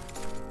fragments.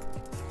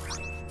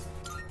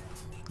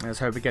 Let's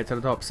hope we get to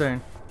the top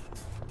soon.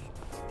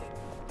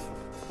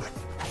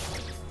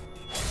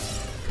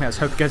 Let's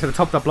hope we get to the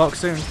top of the block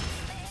soon.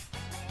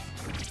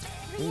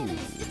 Ooh,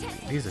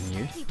 these are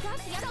new. You've got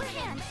the upper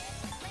hand.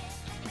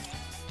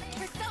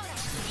 Persona,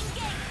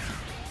 engage.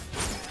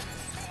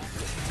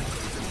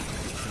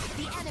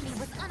 The enemy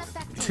was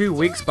unaffected. 2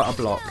 weeks but a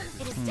block.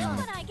 It is still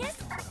one, I guess.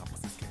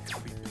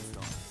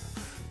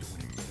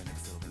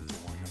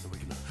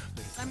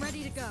 I'm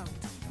ready to go.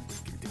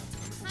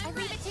 I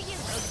leave it to you.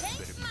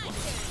 Okay, my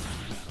turn.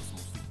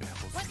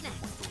 What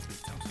next?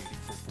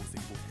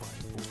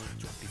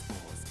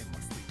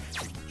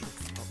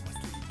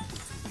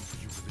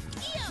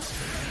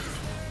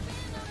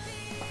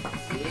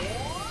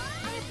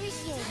 I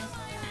appreciate it.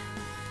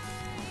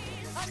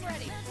 I'm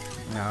ready.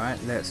 Alright,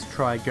 let's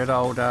try good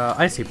old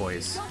Icy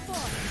Boys. Go for it.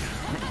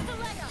 Have the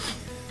leg up.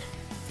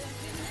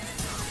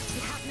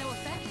 You have no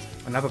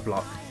effect? Another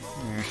block. I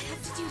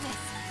have to do this.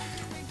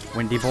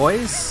 Windy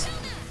Boys.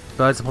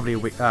 Birds are probably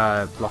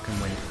blocking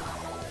wind.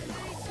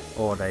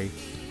 Or they...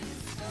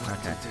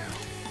 Okay.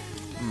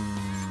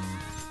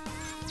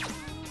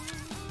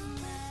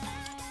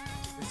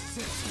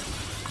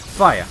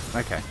 Fire.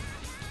 Okay.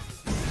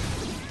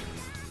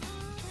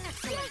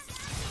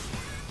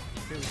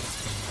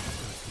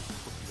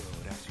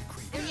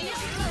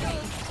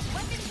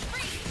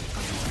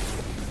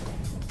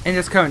 In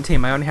this current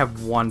team, I only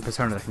have 1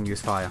 persona that can use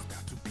fire.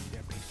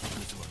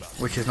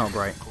 Which is not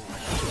great.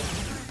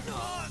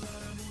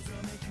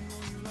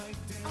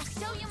 I'll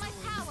show you my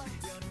power.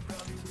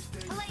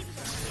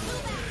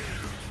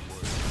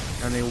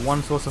 Only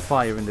 1 source of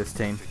fire in this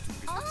team.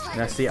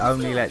 That's the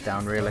only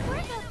letdown, really.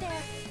 Work out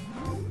there.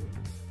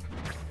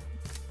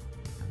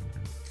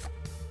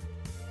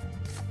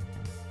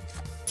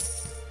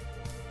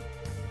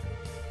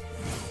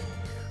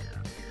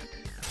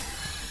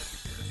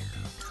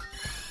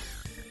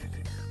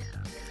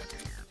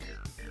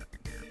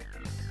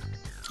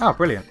 Oh,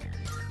 brilliant.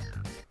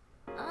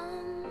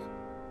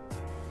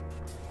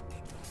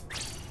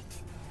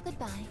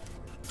 Goodbye.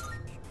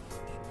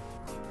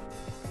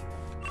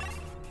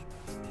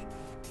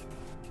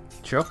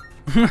 Sure.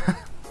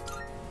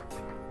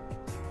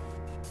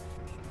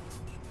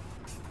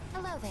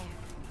 Hello there.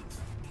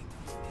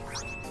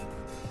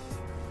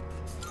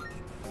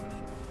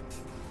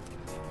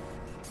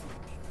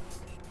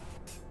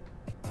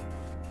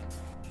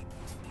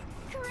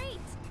 Great.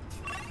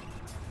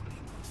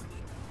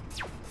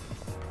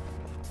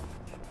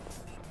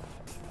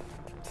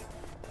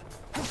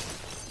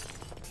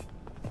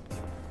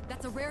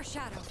 That's a rare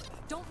shadow.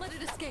 Don't let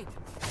it escape.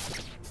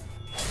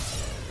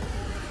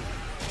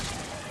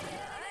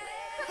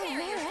 A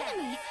rare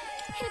enemy.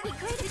 It'd be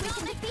great if we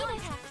can defeat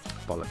it.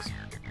 Bollocks.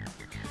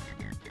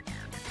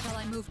 Shall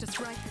I move to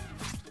strike?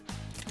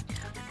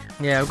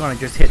 Yeah, we're gonna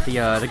just hit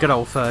the good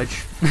old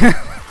Fudge.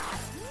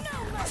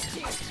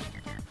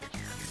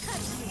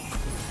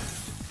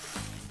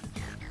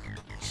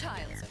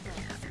 Child's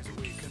play.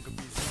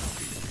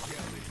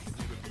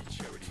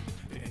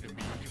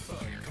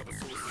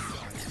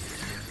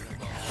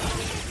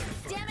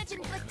 Damage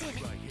inflicted. I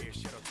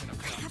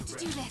have to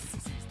do this.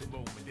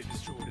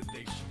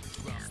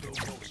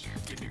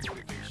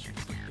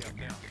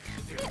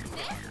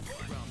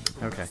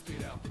 Okay. To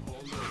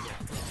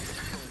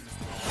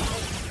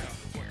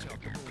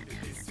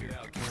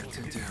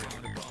do.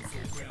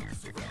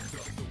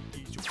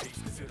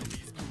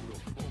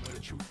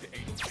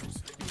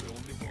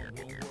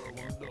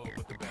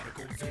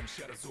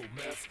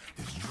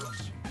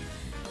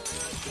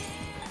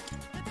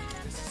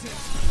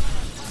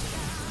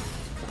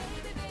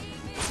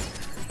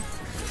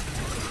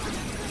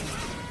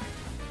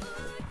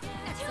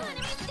 Two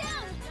enemies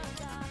down.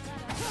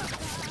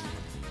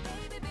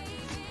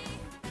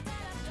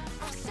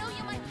 I'll show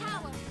you my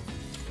power.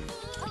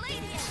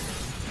 Palladium.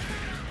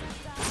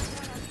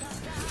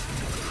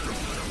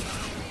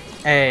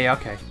 Hey,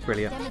 okay,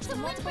 brilliant. Damage to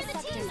multiple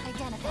sectors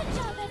identified. Good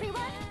job,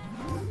 everyone.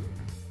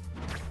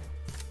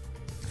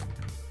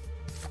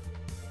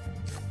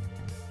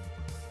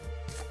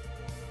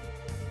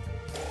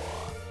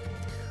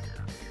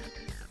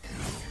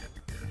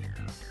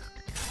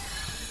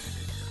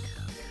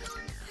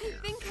 I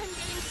think I'm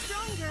getting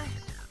stronger.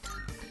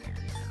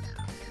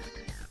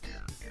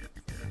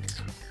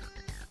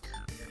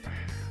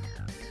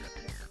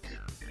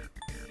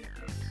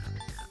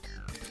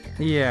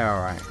 Yeah,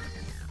 alright.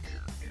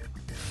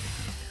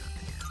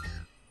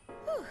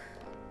 Whew. All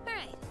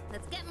right,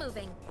 let's get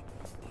moving.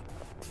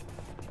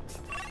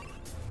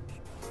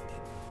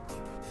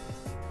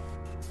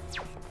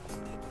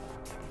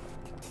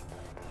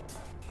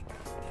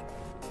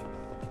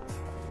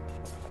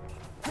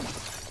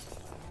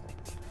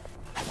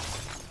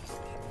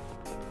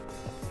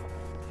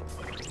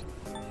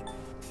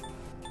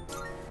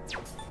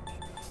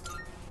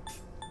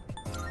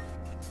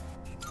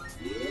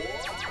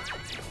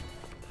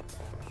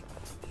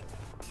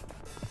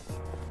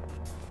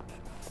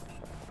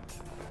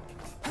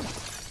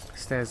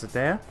 Stairs are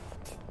there.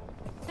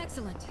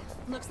 Excellent.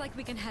 Looks like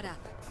we can head up.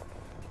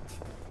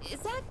 Is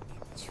that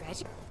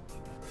treasure?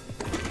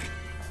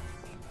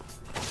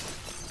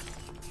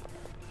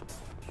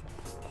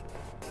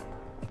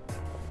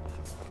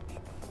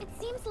 It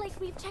seems like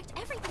we've checked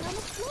everything on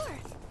the floor.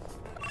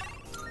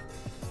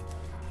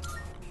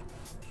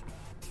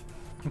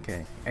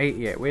 Okay, 8,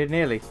 yeah, we're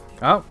nearly.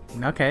 Oh,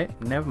 okay,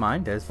 never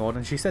mind. There's more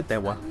than she said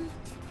there were.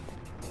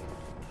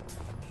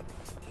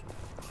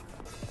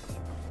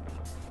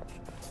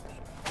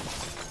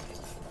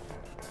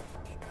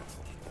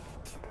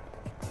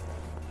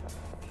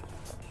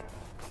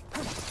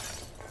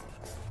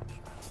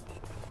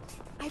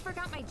 I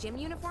forgot my gym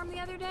uniform the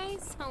other day,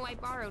 so I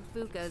borrowed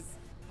Fuka's.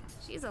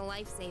 She's a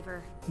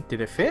lifesaver. Did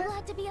it fit?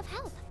 Glad to be of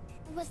help.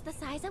 Was the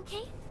size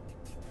okay?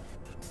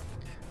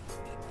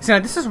 See, now,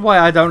 this is why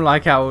I don't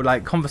like how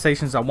like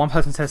conversations are one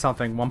person says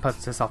something,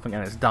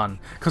 and it's done.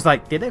 Cause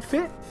like, did it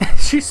fit?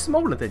 She's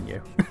smaller than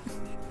you.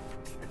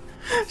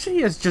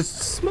 She is just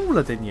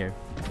smaller than you.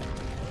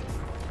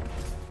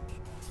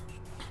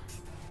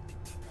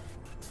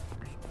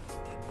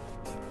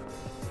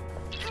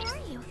 How are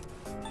you?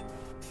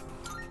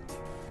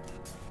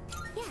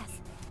 Yes.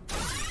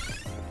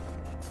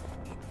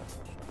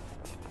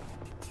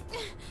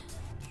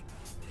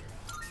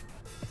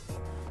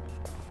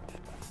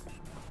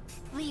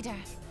 Leader.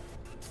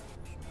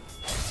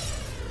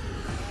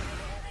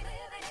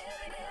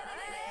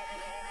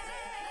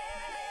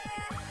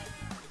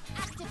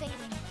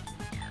 Activating.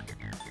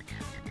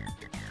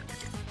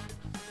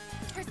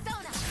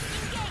 Persona,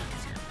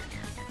 engage.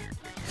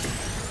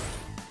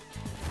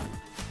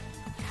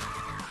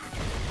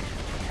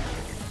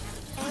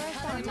 Air I'm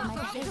thunder about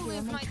might to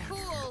lose my matrix.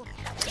 cool.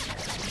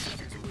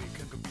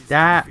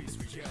 That.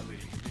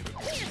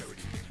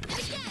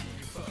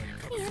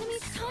 The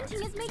enemy's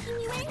taunting is making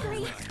you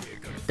angry.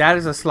 That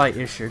is a slight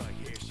issue.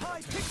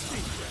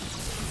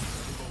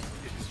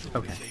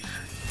 Okay.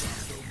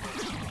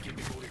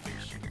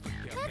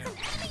 That's an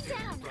enemy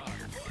down.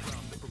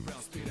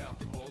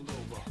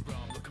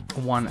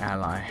 One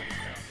ally.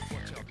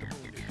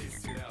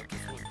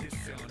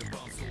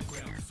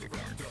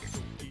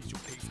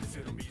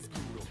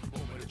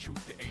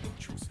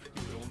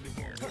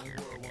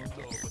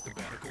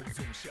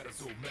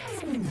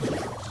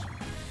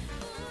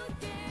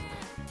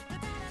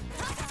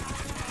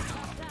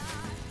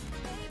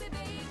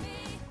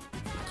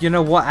 You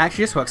know what?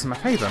 Actually, this works in my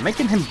favor.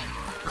 Making him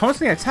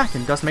constantly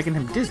attacking does making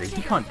him dizzy.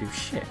 He can't do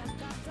shit.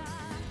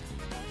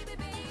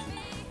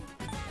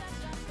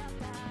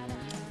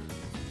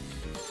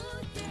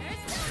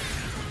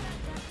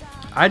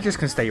 I just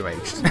can stay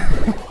raged.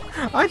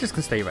 I just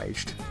can stay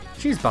raged.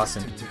 She's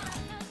bussing.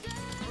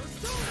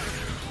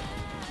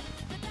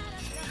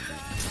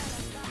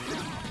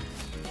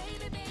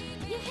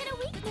 You hit a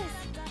weakness.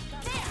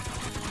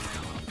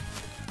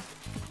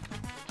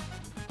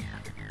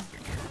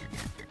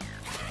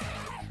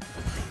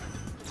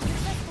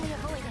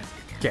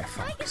 Get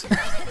fucked.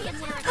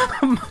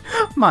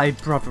 My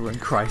brother in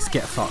Christ,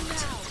 get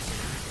fucked.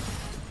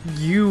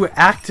 You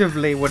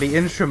actively were the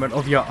instrument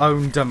of your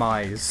own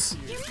demise.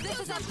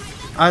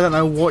 I don't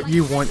know what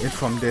you wanted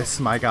from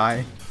this, my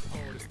guy.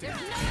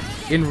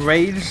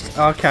 Enraged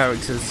our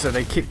characters so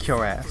they kick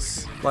your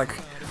ass. Like,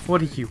 what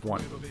do you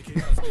want?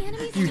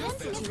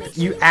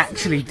 You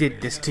actually did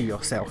this to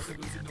yourself.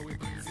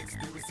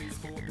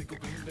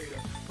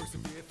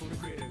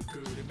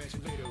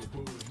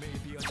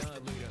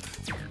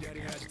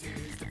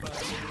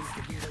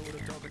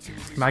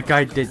 My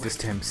guy did this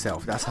to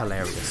himself. That's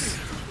hilarious.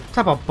 What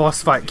type of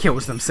boss fight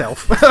kills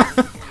themselves?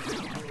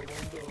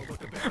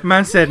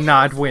 Man said,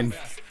 nah, I'd win.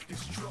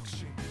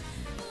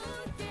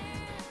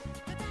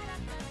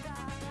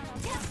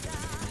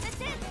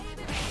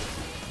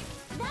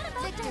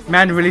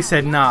 Man really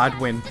said, nah, I'd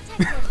win.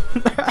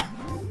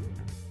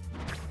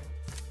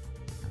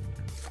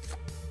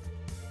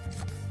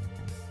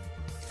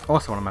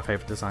 Also one of my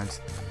favorite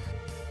designs.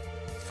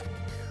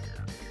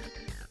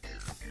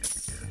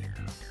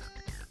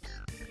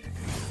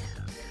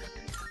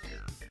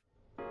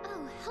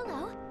 Oh,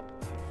 hello.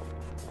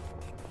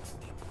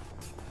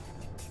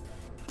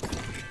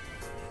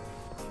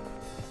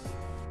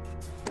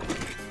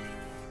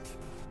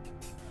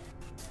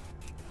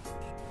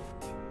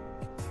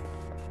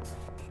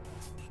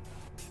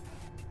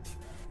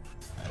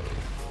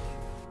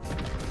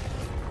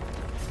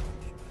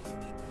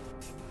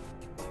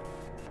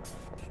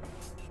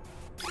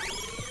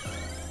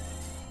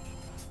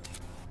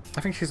 I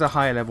think she's a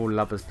higher level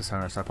lover's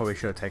persona, so I probably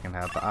should have taken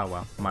her, but oh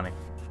well, money.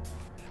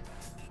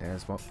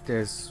 There's what?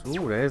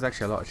 Ooh, there's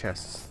actually a lot of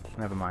chests.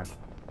 Never mind.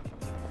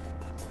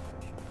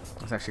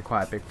 It's actually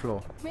quite a big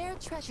floor. Rare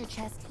treasure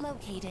chest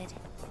located.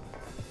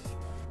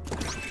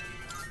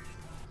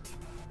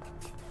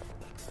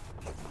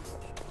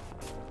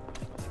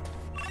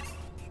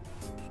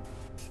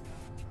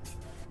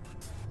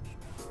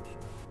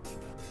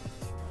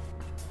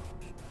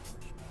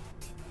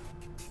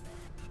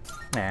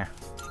 Nah.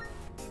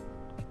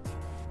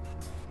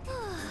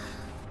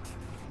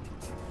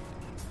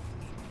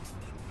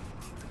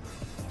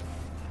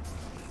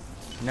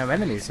 No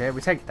enemies here,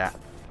 we take that.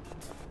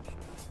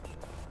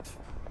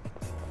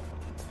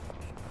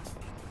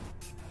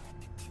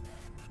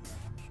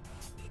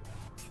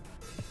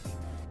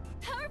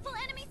 Powerful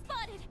enemy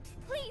spotted.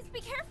 Please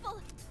be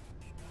careful.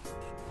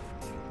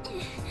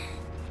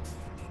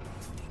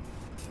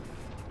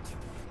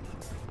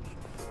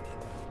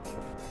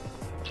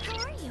 How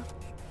are you?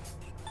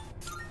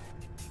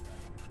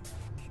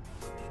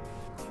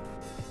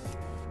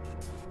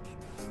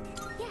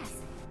 Yes.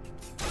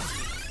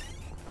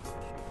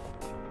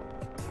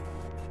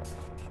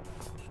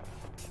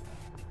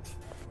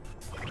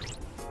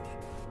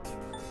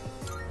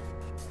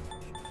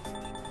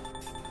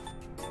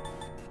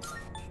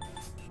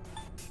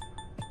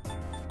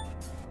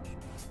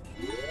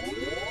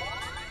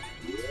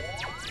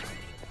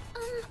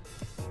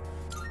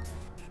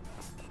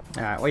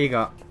 Alright, what you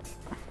got?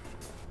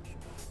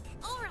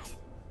 All right.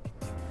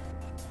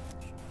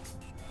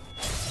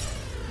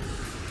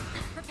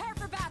 Prepare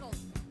for battle.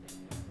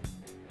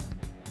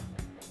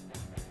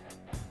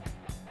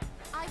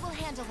 I will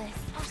handle this.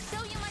 I'll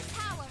show you my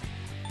power.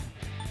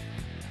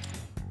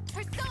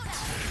 Persona.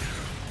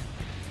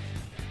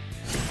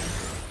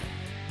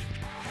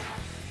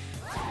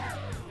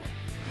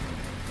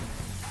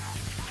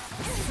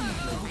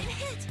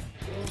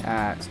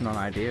 It's not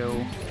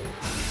ideal.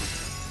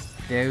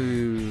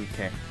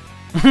 Okay.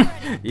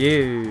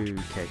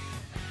 Okay.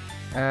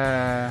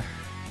 Can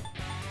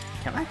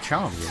I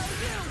charm you?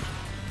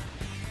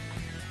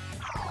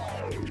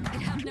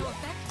 It have no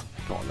effect.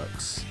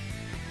 Bollocks.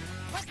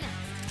 What now?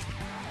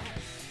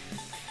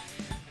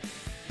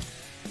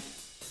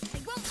 I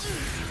won't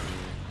lose.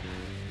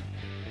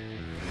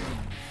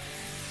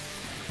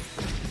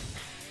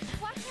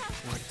 Watch out.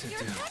 What to Your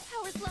do? attack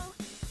power's low.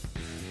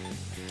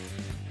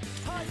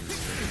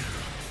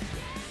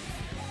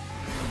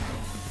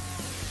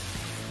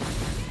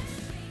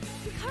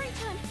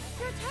 Yukari-chan,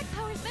 your attack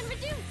power's been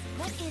reduced.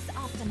 What is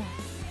optimal?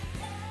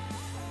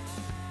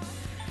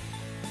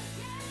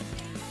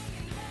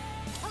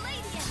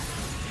 Palladium.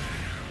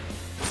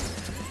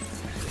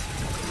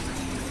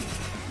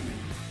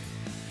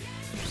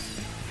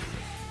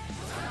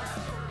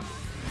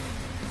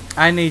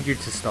 I need you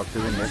to stop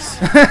doing this.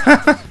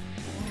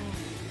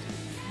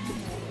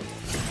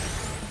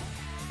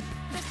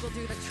 This will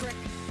do the trick.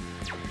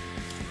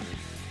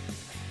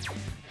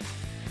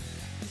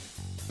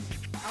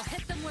 I'll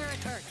hit them where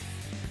it hurts.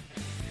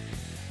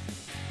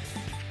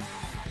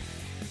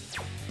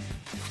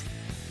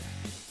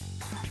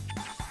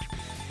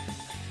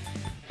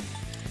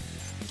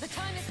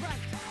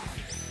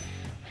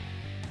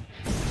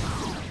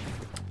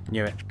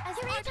 Knew it. As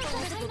your angel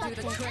This says, will do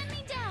the let trick.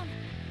 me down.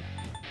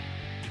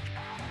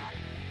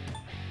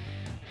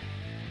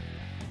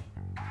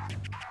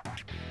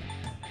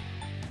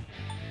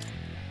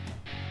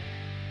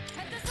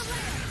 Head this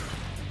away.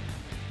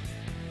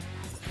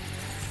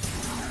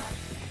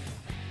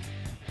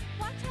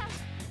 Watch out.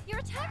 Your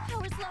attack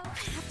power's low. I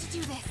have to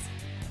do this.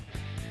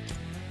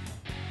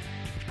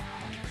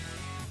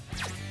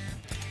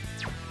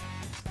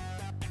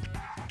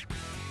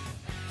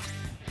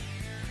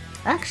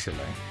 Actually,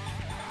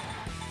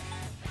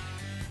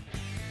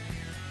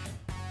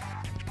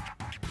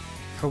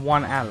 for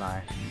one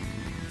ally.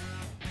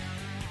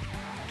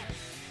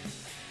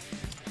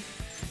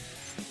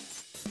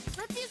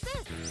 Let's use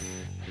this.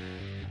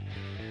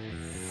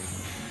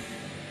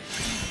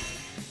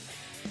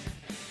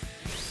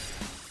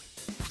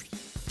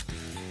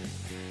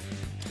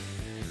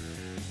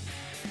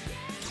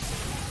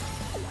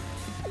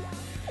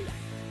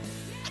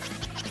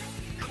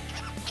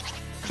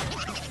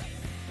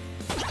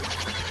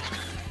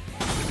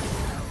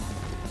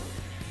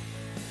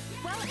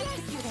 Well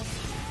executed.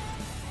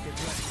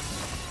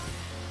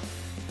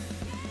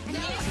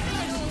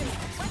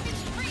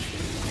 Weapons free.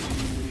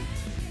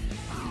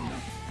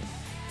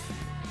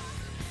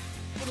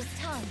 It is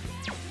time.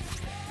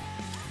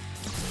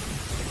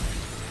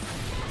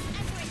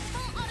 Entering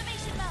full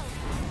automation mode.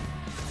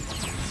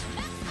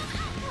 Maximum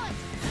output.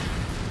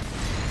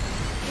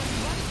 There's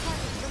one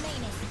target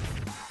remaining.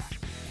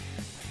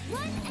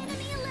 One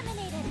enemy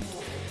eliminated.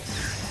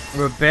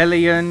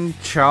 Rebellion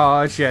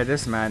charge. Yeah,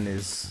 this man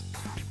is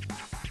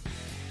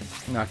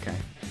okay.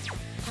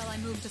 Shall I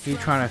move to He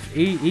strike? trying to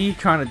he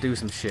trying to do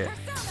some shit.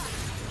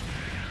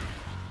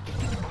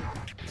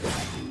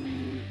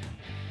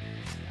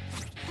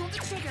 Pull the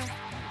trigger.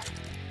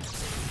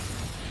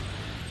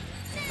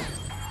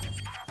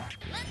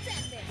 Let's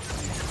end this.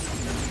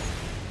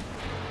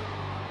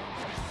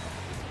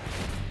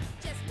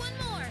 Just one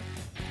more.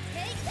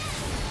 Take that.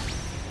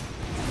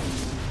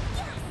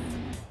 Yes.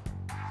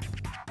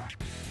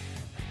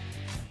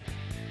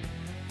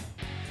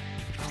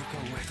 I'll go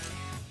with.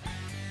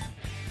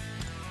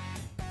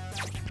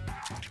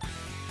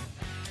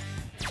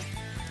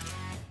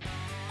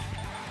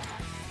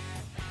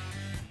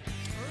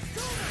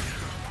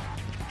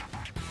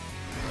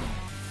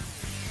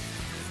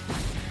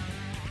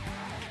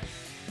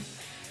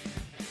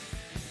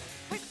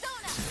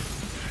 Persona.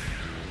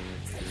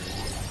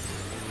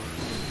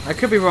 I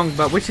could be wrong,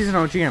 but which is in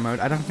Orgina mode,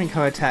 I don't think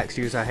her attacks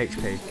use her HP.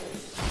 Kill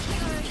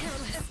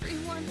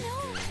everyone.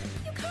 No,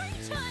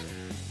 Yukari-chan.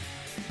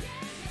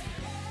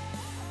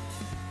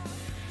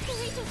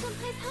 Kirito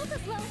Senpai's health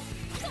is low.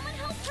 Someone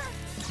help her.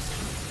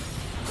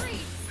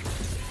 Freeze.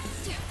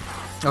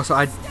 Also,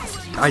 I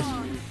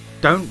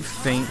don't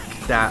think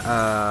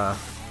that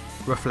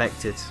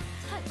reflected.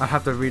 I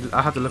have to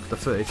look at the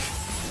footage.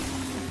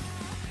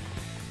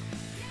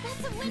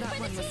 That's a win That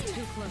for one the was team.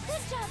 too close.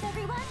 Good job,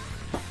 everyone.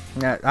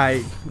 Yeah,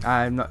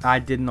 I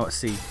did not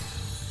see.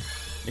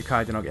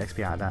 Yukari did not get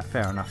XP out of that.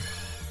 Fair enough.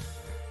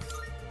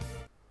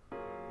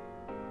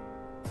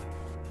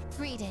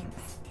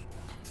 Greetings.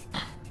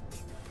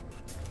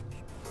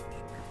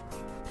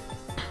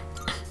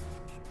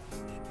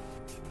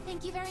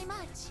 Thank you very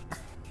much.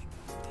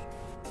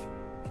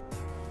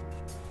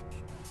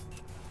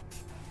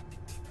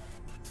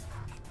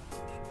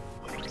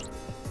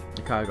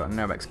 Yukari got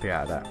no XP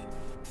out of that.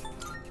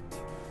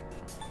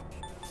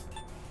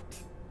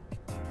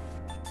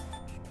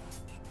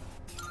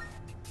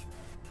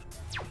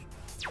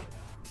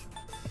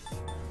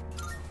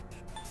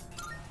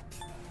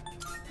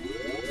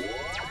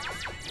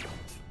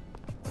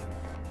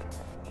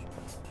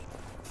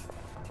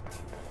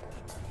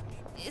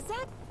 Is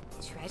that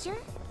treasure?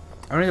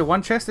 Only the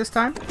one chest this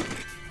time?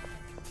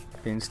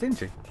 Being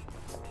stingy.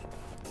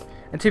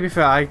 And to be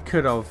fair, I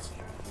could have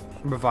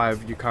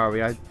revived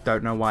Yukari. I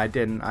don't know why I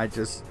didn't. I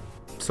just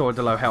saw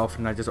the low health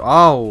and I just...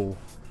 Oh!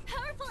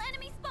 Powerful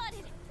enemy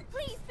spotted.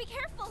 Please be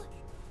careful.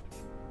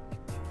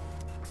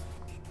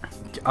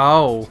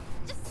 Oh!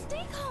 Just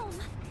stay calm.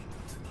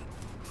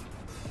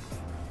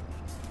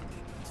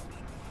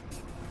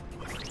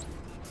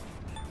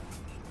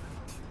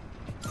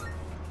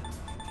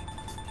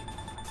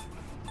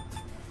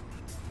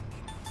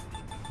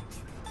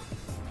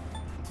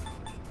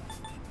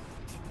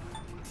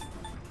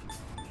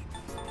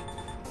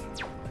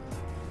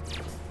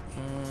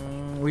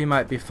 We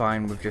might be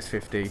fine with just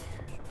 50.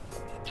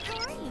 How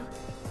are you?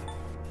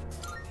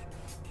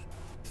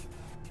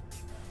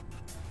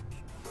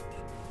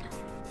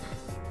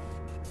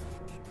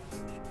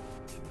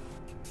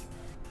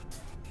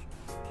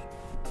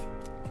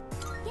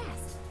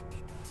 Yes.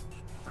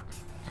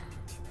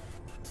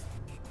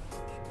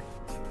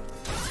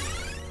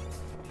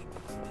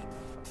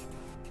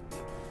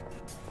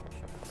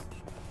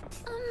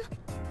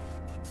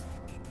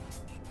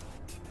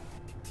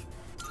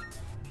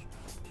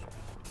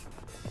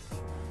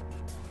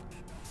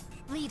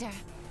 Leader.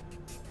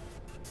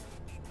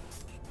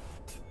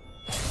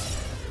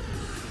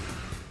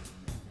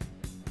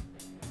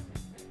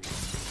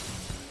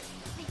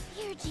 My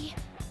energy.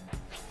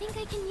 I think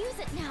I can use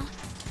it now.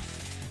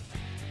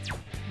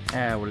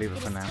 Yeah, we'll leave it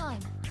for It is now. time.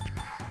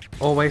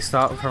 Always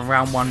start from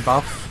round 1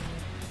 buff.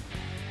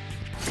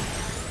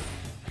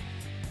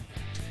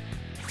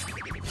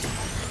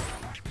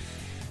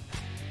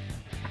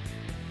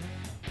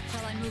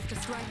 Shall I move to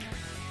strike?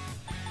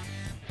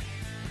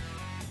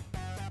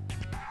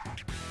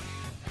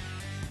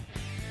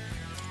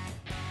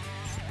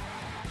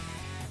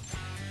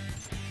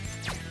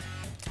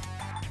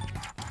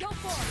 Go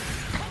for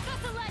it! Take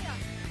out the layer!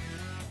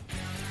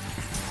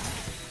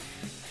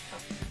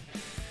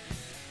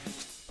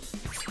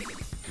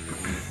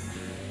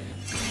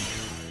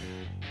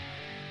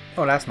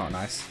 Oh, that's not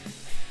nice.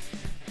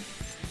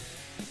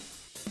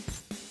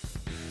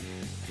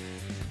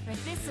 For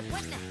this,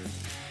 what next?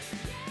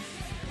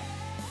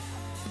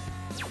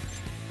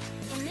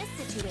 In this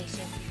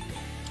situation,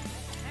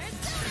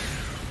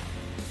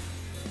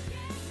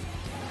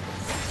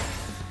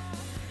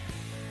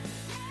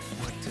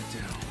 What to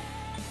do?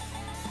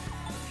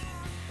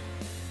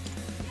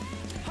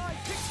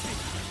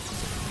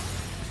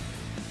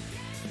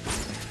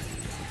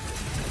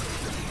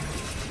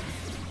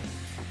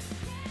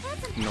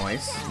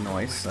 Nice,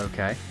 nice,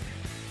 okay.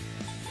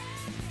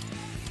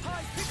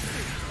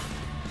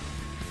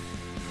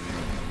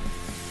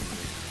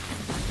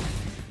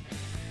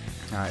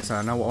 Alright, so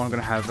I know what I'm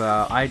gonna have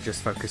I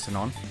just focusing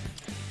on.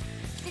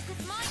 this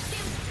is my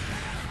duty.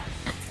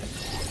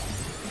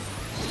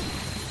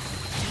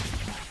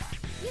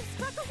 You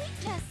struck a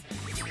weakness.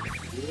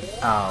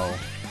 Oh.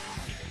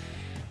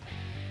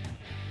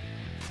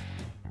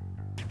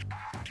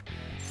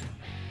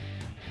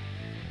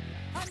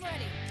 I'm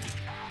ready.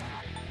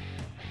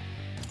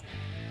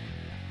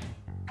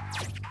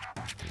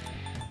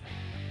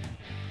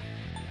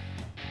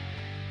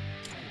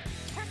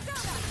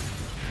 Persona!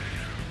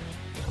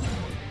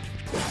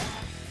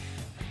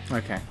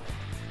 Okay.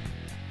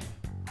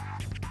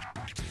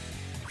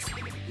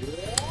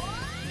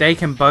 They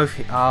can both.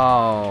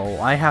 Oh,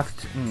 I have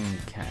to.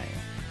 Okay.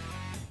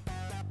 I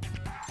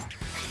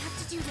have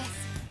to do this.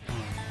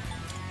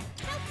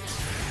 Help me.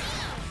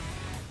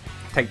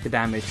 Take the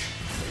damage.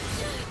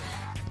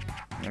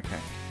 Okay.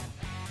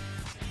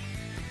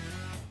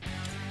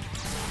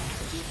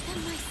 Give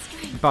them my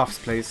strength. Buffs,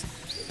 please.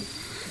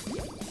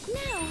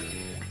 Now.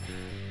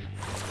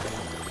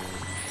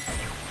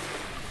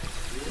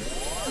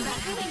 Not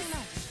hurting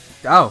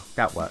much. Oh,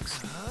 that works.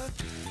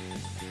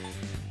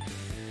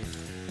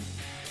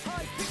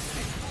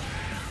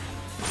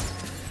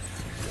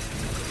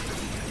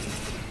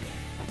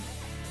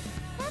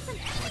 That's an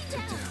enemy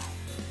down.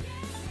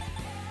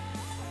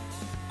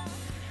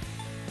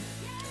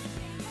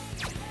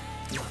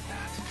 Not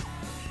that.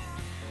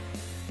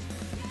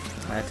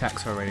 My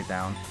attack's already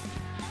down.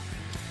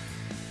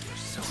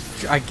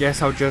 Persona. I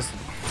guess I'll just.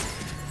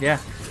 Yeah.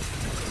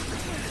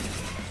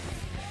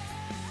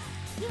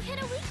 You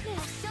hit a weakness.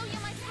 I'll show you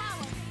my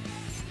power.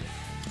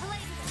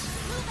 Blaze,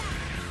 move out.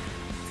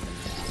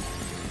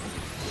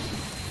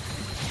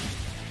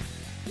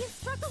 You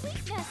struck a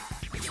weakness.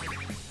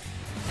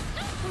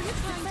 Were you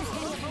trying to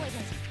avoid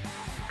it?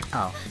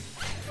 Oh.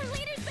 Her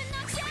leader's been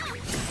knocked down.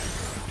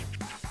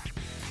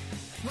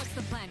 What's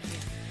the plan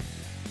here?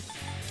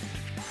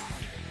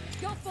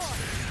 Go for it!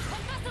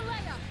 Take out the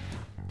layer!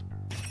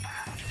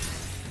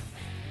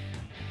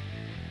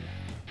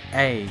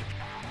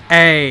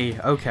 A.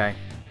 Okay.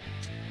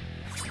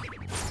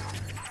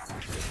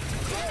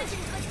 Damage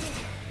inflicted.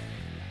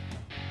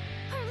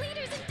 Our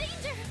leader's in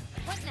danger.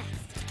 What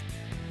next?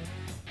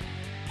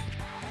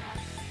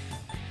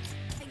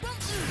 I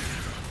won't lose.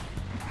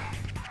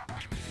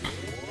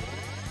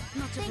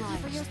 Much Thank you for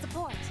obliged. your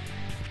support.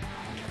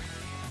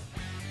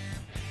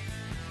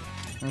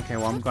 Okay,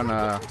 well, I'm Looks like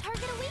gonna. you can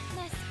target a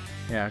weakness.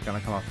 Yeah, gonna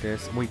come off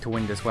this. Weak to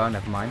wind as well,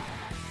 never mind.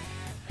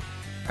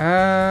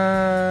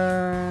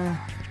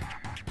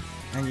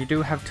 And you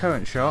do have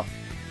turret shot.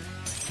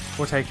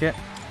 We'll take it.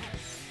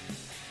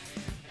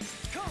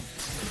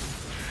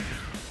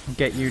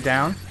 Get you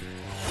down.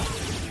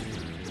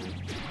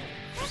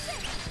 That's it.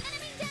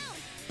 Enemy down.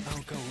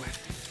 I'll go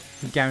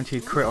with.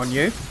 Guaranteed crit on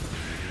you.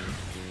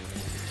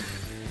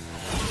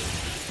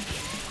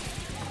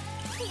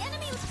 The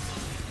enemy was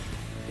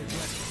Get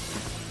ready.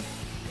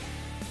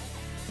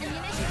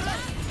 ammunition low.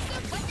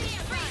 Weapons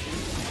free.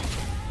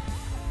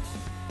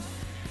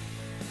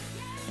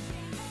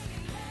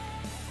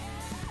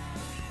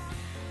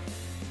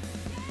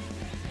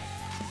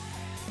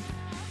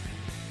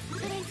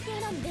 Could I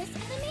stand on this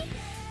enemy?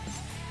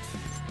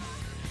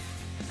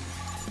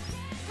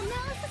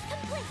 Analysis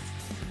complete.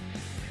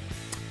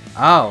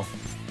 Oh.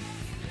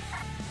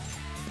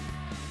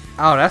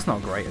 Oh, that's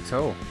not great at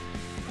all.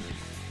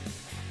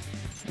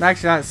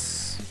 Actually,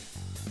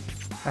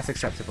 that's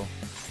acceptable.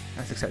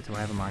 That's acceptable.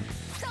 Never mind.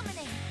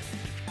 Summoning.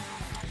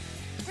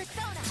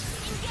 Persona.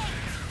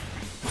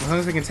 Engage. As long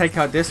as we can take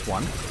out this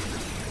one,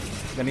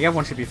 then the other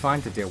one should be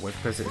fine to deal with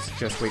because it's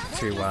just weak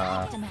to.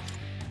 Optimal.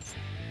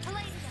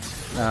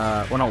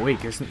 Well, not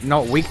weak. It's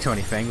not weak to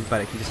anything,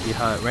 but it can just be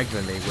hurt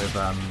regularly with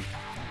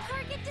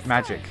Target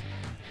magic.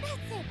 destroyed.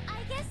 That's it,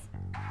 I guess.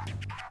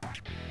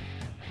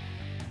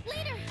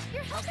 Leader,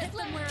 your health Hit is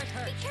them low. where it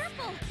hurts. Be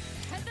careful.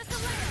 Hit this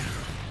layer!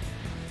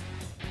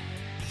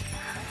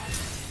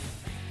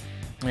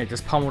 Yeah,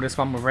 just pummel this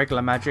one with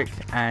regular magic,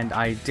 and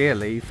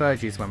ideally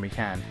Fergie's when we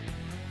can.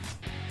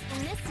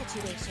 In this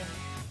situation,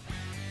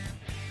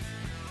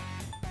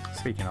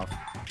 Speaking of.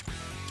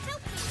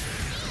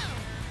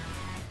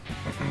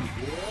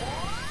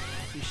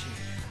 Appreciate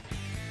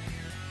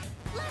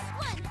it. last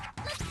one.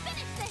 Let's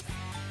finish this.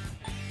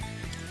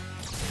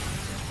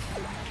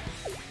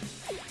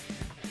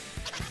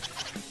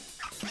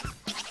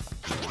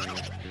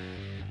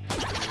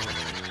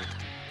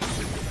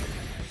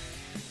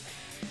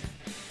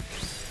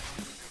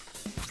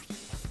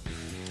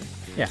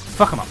 Yeah,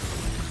 fuck him up.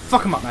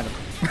 Fuck him up, madam.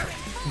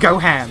 Go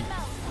ham.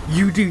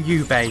 You do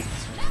you, babe.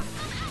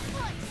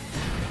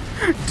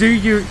 Do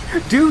you,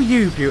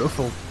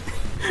 beautiful.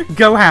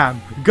 Go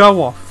ham.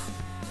 Go off.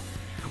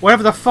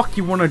 Whatever the fuck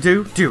you want to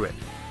do it.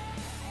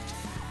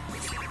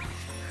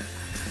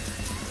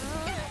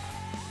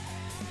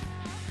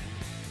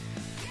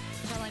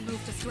 Shall I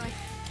move to strike?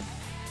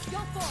 Go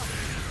for it!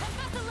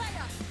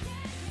 Congrats,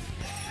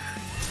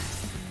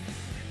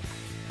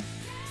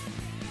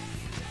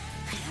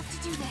 I have to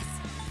do this.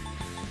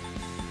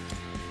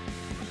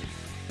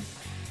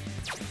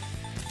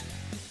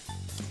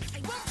 I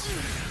won't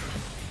lose.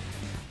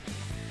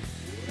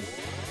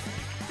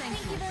 Thank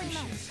you very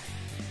much.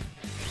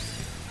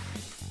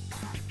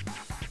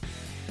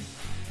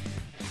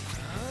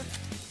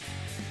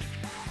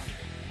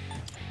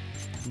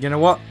 You know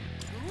what?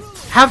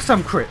 Have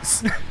some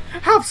crits.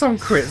 Have some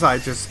crits. I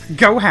just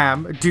go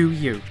ham. Do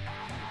you?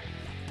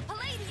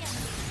 Palladium.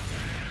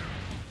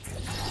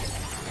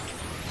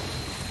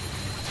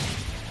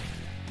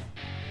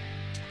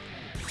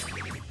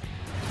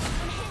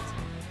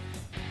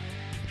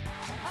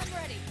 I'm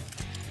ready.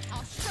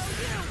 I'll show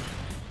you.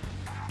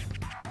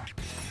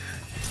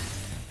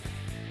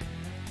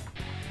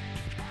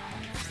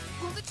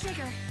 Pull the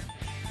trigger.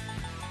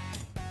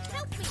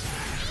 Help me.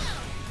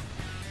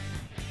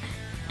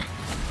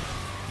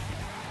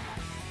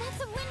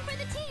 That's a win for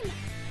the team.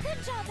 Good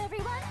job,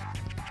 everyone.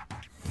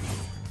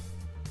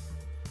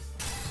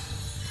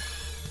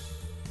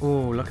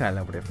 Oh, look at that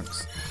level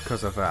difference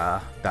because of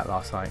that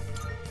last fight.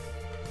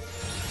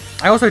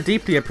 I also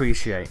deeply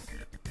appreciate.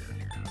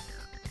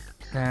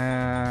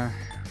 Yeah.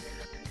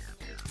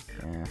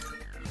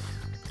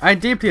 I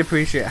deeply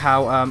appreciate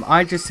how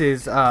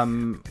Aegis's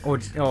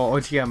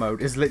Orgia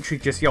mode is literally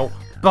just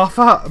buff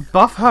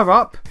her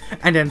up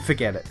and then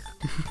forget it.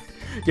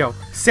 Yo,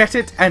 set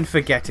it and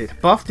forget it.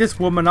 Buff this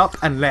woman up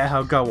and let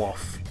her go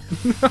off.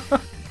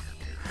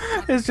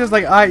 It's just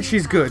like, alright,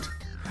 she's good.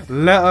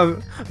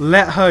 Let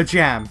her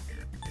jam.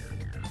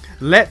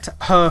 Let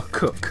her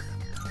cook.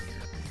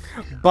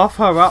 Buff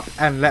her up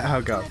and let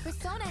her go. My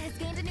persona has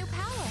gained a new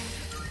power.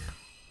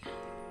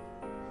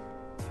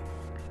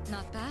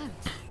 Not bad.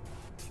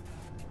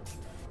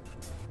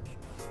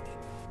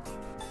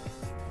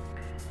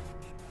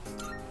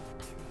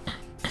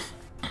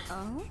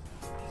 Oh?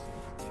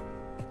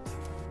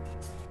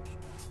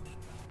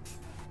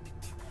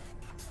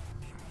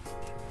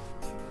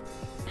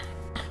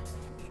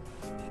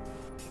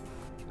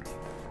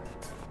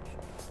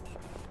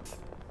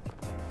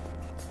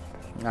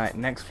 Alright,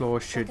 next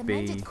floor should be...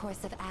 Recommended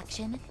course of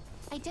action: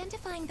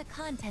 identifying the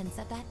contents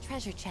of that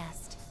treasure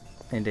chest.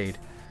 Indeed.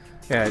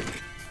 Yeah,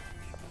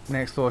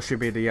 next floor should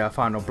be the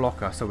final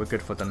blocker, so we're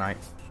good for the night.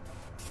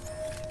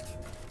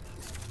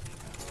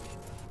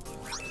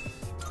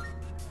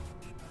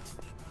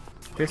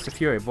 Fist of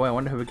Fury, boy, I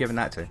wonder who we're giving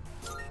that to.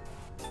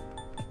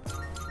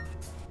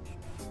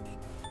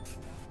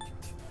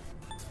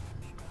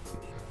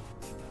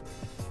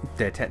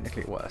 They're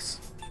technically worse.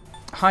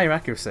 Higher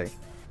accuracy.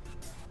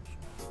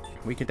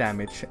 Weaker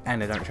damage, and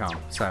they don't charm.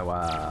 So,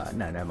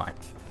 no, never mind.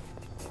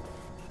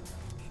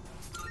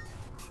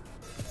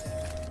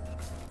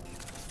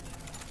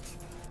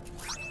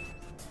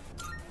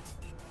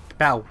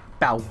 Bow,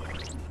 bow.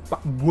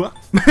 What?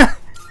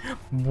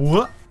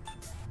 What?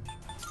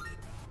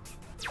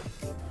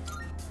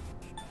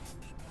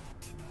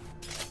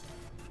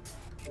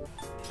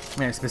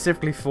 Yeah,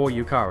 specifically for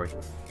Yukari.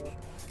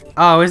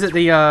 Oh, is it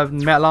the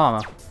metal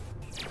armor?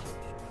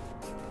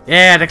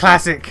 Yeah, the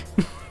classic.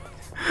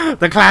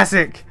 The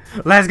classic.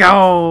 Let's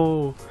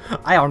go.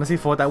 I honestly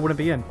thought that wouldn't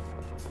be in.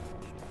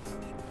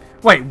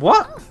 Wait,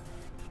 what?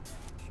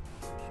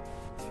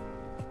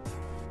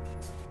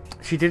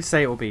 She did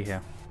say it will be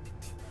here.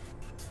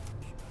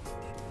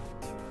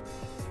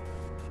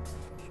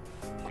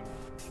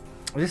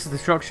 This is the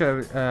structure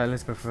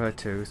Elizabeth referred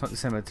to. It's not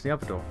dissimilar to the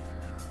other door.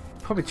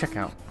 Probably check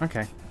out.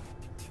 Okay.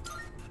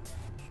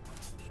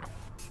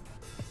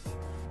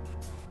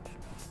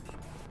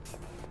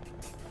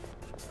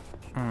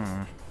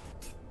 Hmm.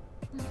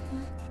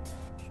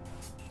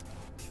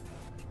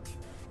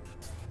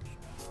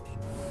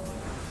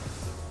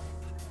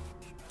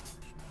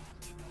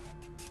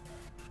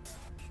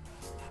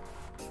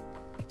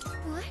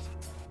 What?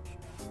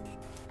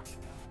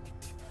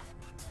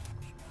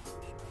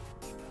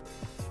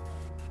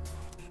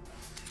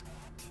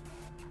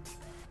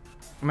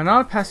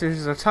 Menard Passage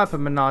is a type of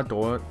Menard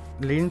door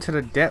leading to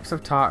the depths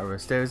of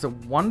Tartarus. There is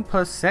one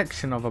per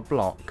section of a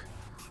block.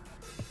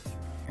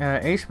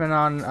 Each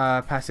Manon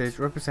passage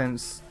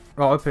represents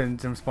or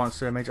opens in response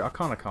to a major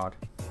arcana card.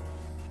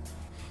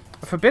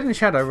 A forbidden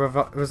shadow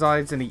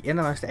resides in the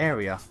innermost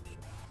area.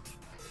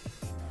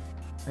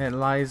 It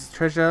lies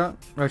treasure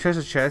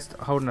chest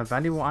holding a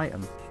valuable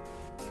item.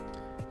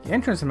 The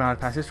entrance to Manon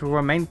passage will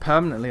remain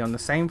permanently on the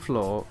same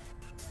floor,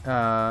 in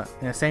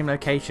the same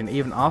location,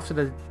 even after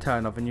the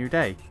turn of a new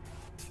day.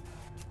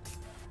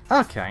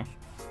 Okay.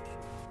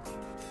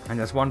 And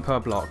there's one per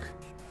block.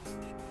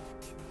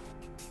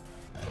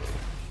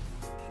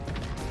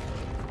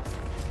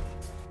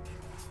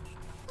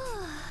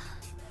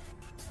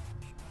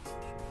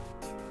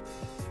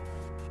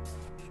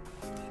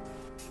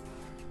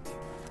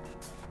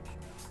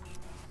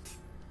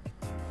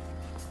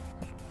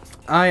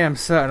 I am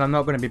certain I'm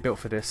not going to be built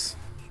for this.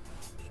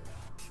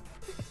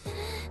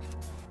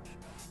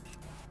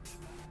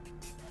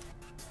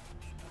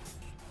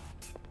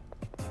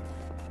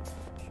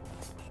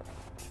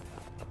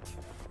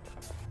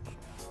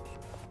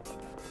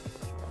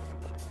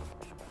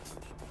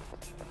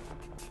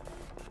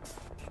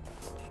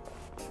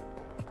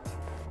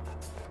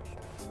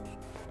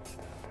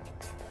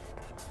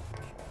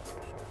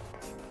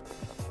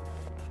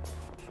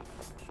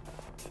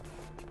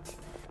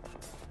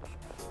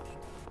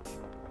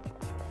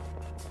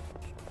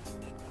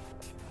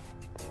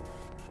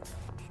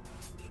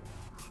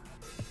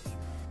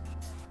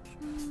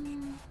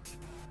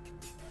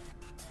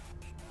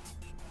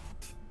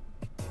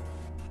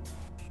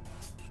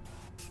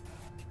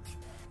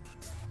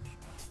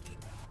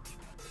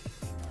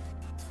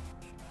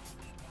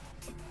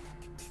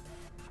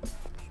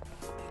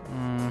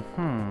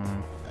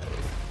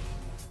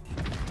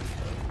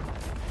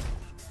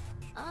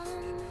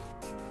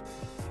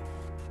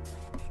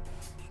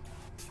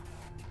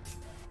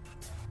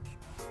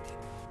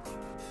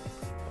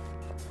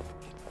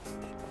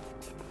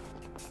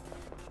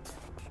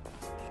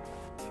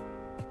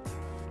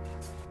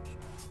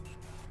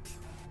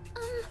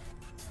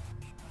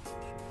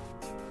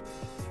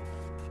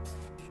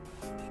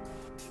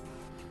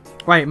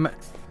 Wait,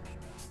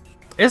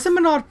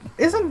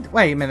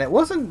 wait a minute,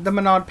 wasn't the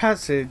Menard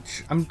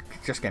passage, I'm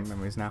just getting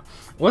memories now,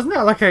 wasn't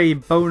that like a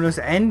bonus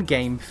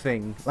endgame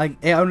thing? Like,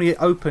 it only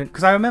opened,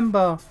 because I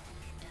remember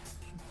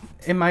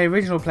in my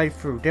original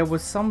playthrough, there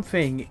was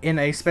something in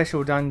a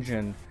special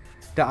dungeon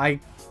that I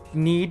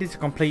needed to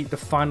complete the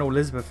final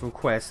Elizabeth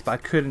request, but I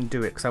couldn't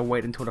do it because I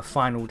waited until the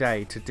final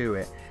day to do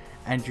it,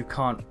 and you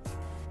can't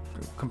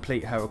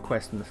complete her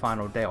request on the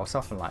final day or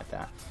something like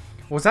that.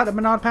 Was that the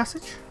Menard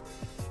passage?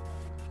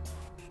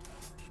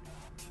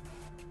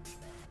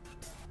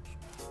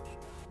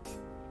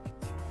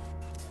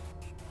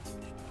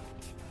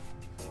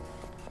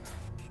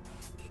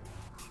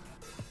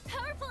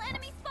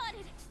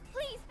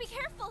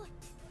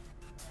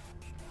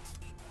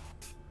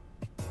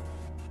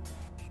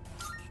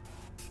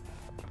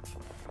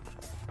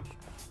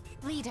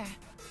 Leader.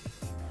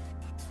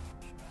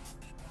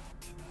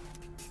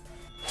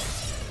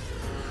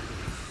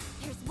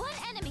 There's one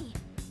enemy.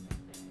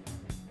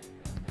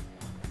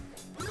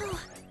 Oh,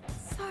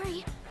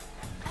 sorry.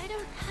 I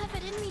don't have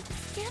it in me to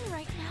scan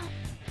right now.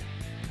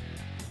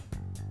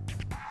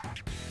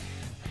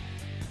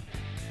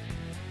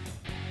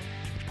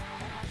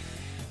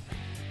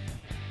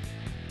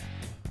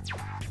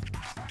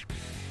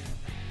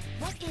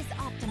 What is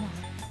optimal?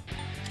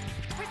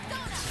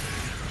 Persona!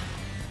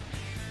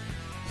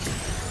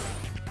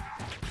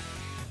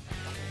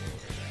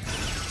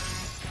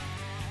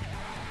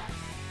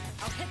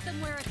 Hit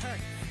them where it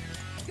hurts.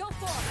 Go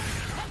for it.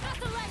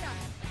 Hepatolena!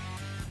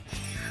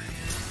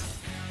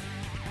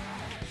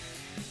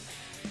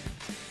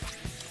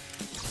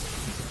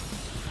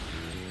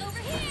 Over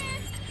here!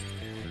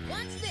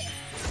 Watch this!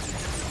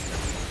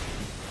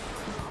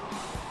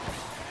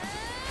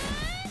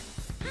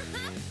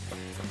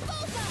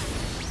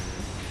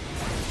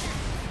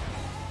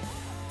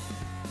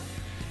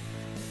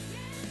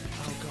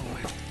 I'll go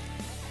in.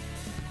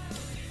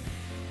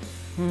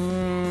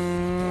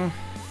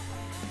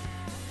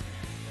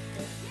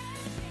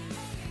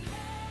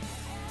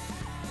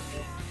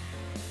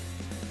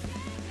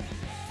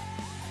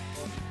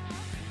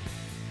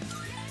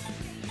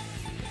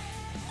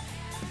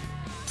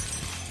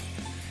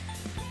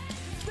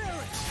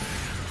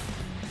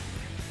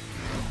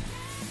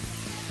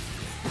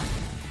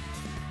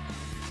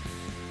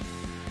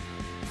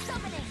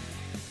 Summoning!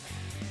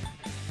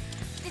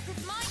 This is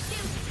my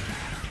duty!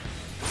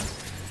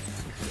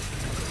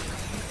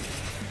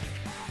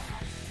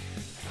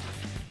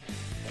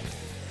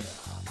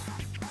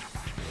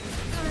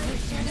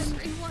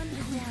 Everyone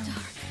down.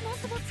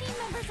 Multiple team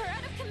members are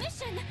out of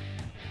commission!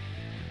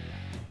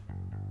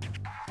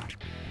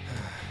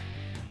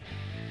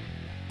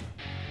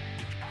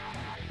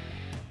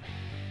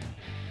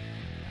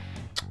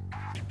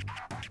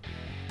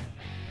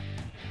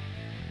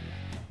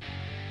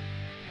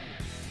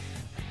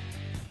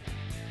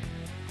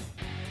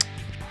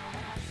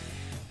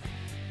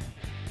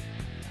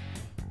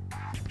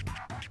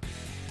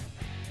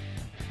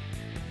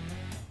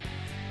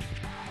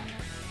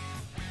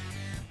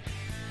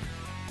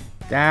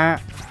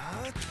 That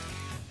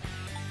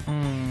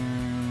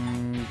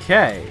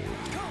Okay.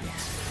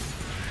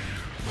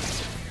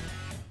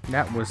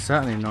 That was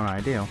certainly not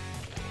ideal.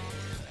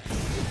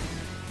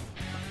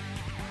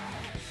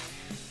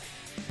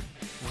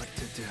 What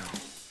to do?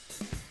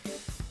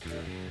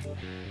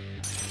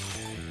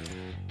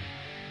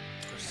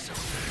 Or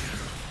something.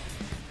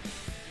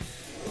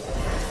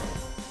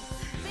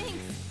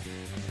 Thanks.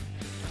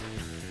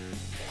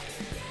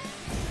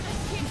 I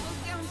can't go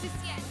down just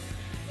yet.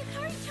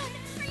 Hikari-chan,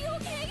 are you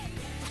okay?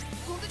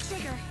 Pull the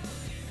trigger.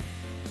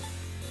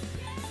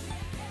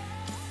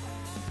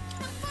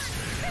 Have fun!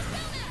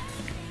 Persona!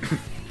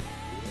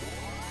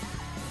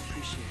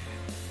 Appreciate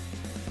it.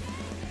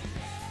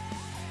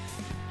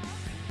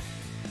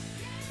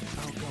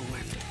 I'll go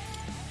with it.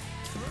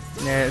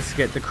 Yeah, let's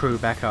get the crew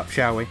back up,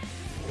 shall we?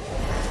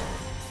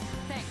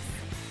 Thanks.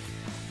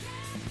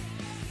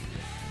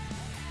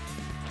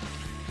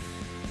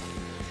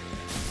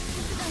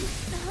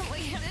 No,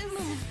 wait,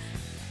 move.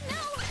 No!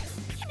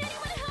 Can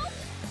anyone help?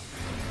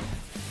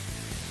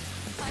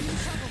 I'm in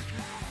trouble.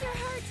 You're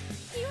hurt.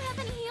 Do you have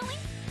any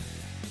healing?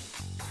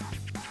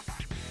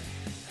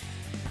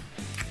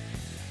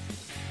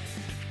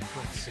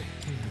 Let's see.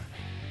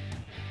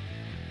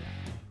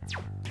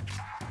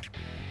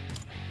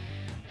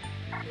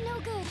 No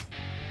good.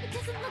 It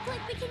doesn't look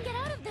like we can get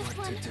out of this What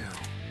one. to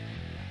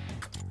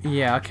do?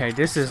 Yeah, okay,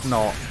 this is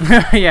not...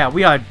 yeah,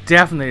 we are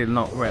definitely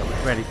not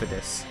ready for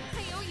this.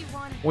 I owe you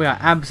one. We are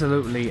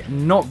absolutely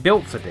not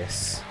built for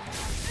this.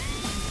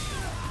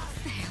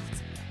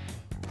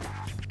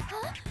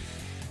 Huh?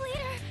 Leader,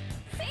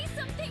 say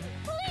something,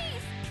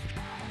 please!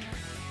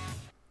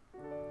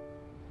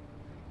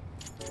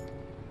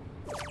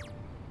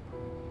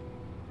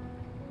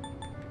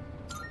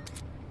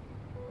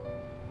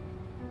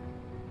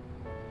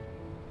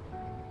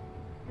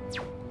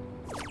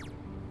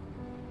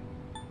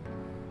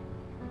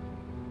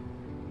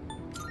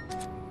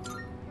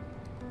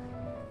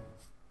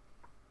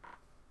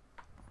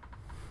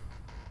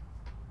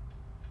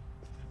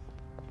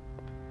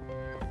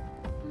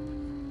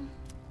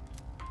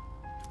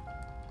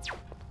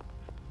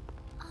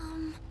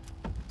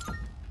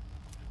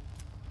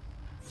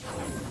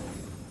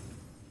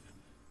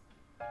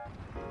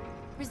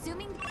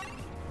 Resuming.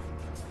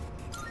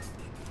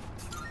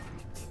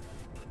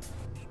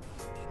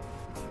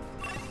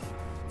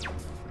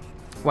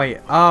 Wait,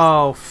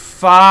 oh,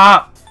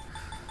 fuck!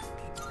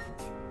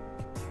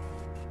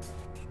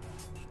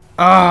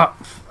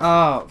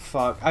 Oh,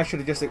 fuck. I should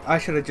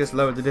have just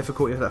lowered the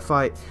difficulty of that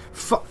fight.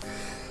 Fuck.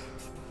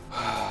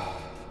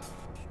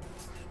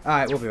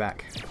 Alright, we'll be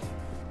back.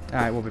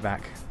 Alright, we'll be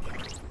back.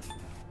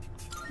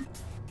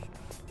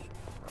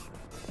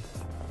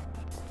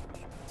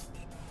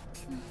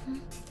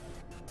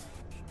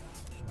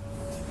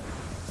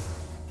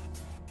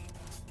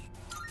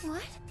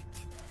 What?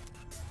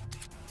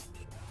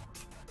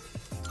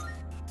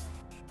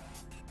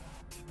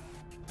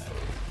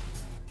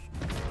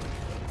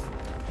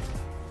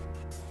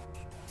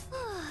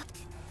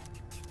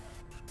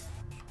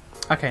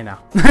 Okay, now.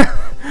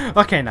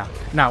 Okay, now.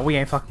 Now, we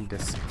ain't fucking with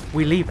this.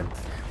 We leaving.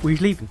 We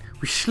leaving.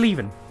 We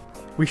schleaving.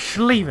 We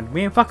schleaving.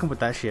 We ain't fucking with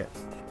that shit.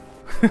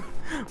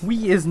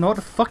 We is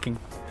not fucking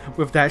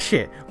with that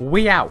shit.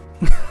 We out.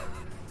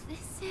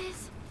 This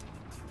is...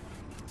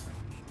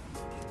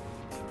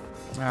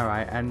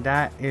 Alright, and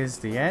that is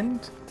the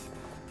end.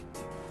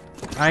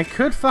 I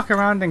could fuck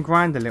around and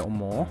grind a little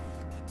more.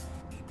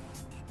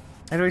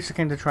 Anyways, she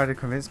came to try to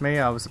convince me.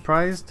 I was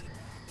surprised.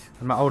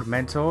 My old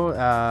mentor,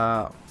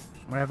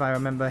 whenever I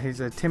remember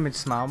his timid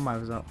smile, I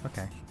was like,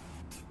 okay.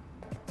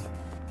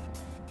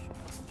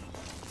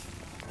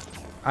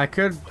 I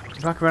could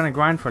fuck around and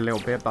grind for a little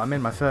bit, but I'm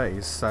in my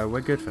 30s, so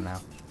we're good for now.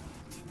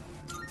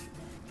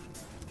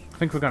 I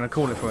think we're going to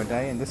call it for a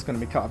day, and this is going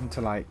to be cut up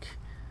into like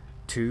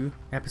 2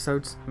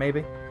 episodes,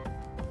 maybe.